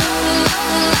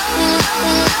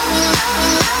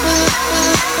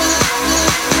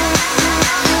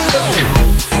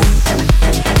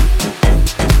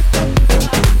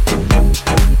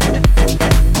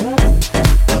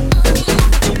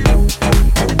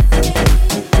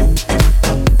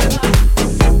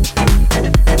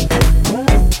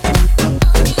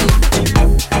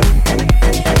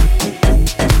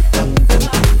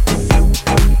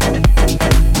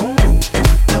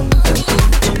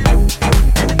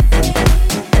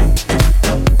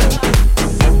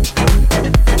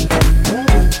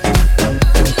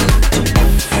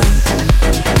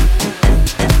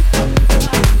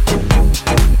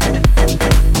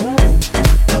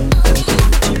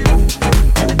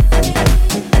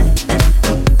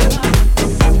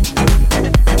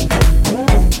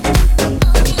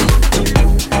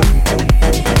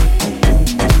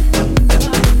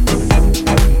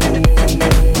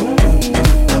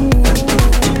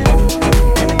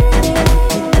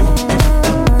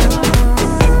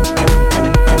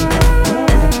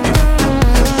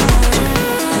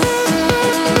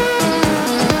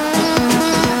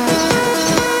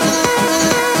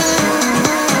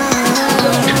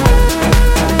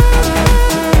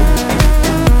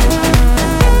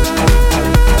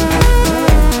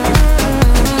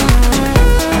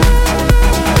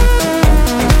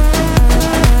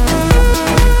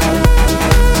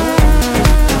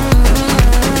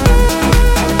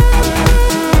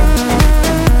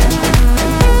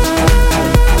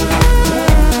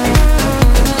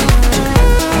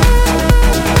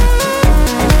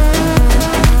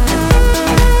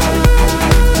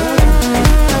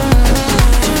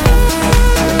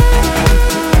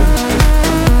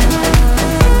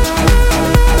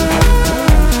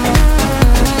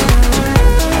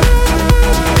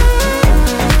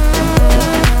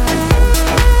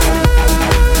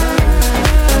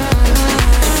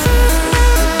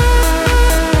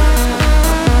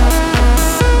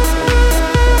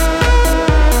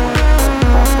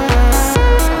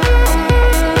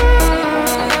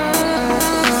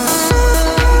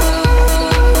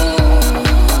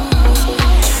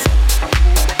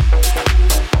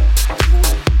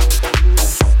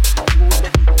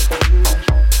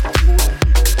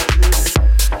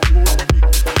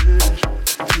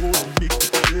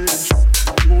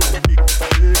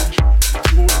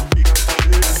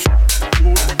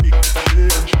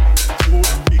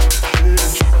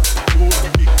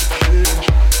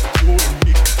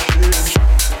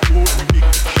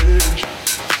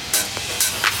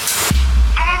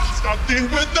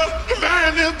 something with the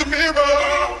man in the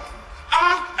mirror.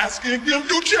 I'm asking him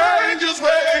to change his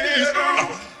ways.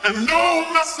 And no,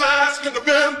 my signs could have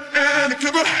been any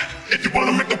clearer. If you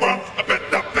wanna make the world a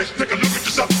better place, take a look at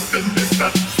yourself and make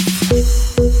that.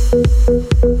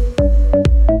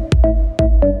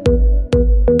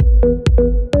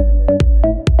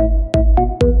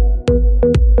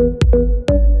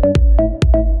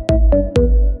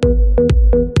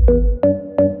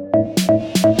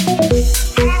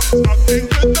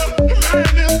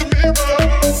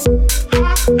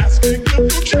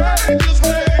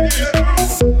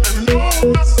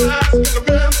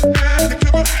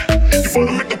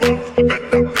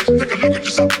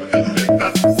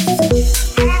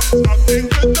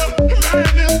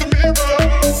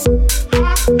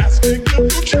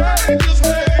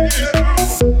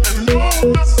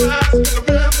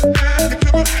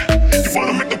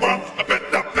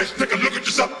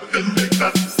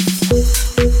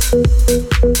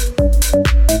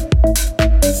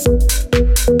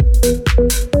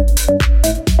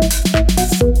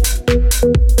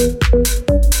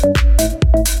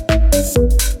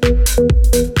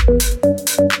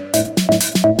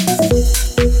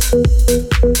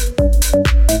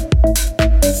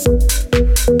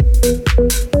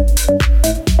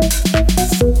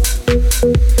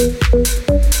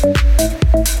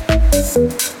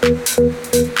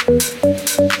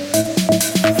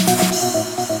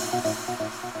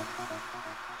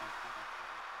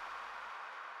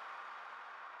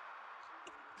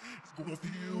 Gonna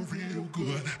feel real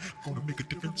good, gonna make a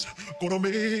difference, gonna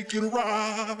make it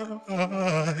right.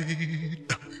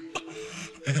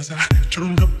 As I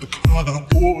turn up the collar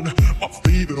on my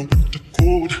favorite winter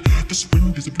coat, this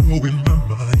wind is blowing my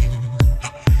mind.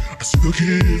 I see the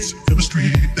kids in the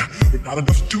street with not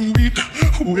enough to eat.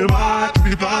 Who am I to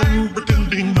be blind,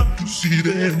 pretending not to see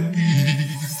their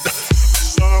needs?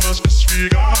 Summer's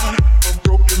disregard, a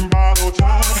broken bottle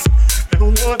top, and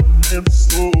one man's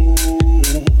soul.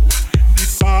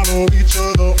 Follow each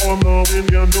other on the wind,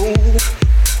 you know,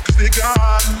 'cause they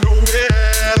got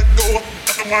nowhere to go.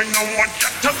 That's why no one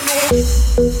got to know.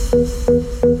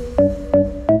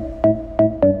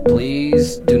 Please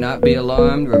do not be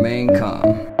alarmed, remain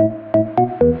calm.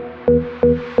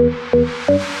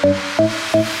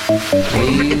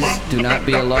 Please do not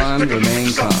be alarmed,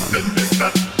 remain calm.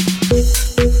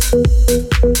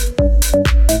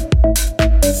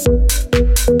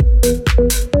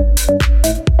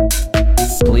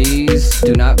 Please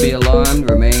do not be alarmed,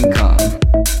 remain calm.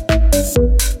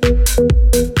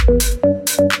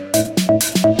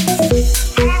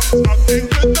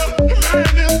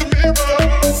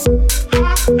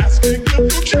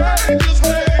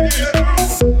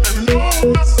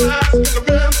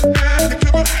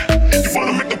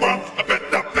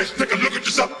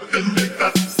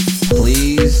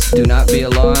 Please do not be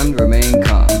alarmed, remain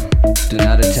calm. Do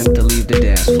not attempt to leave the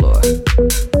dance floor.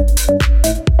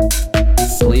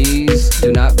 Please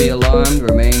do not be alarmed,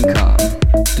 remain calm.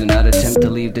 Do not attempt to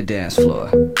leave the dance floor.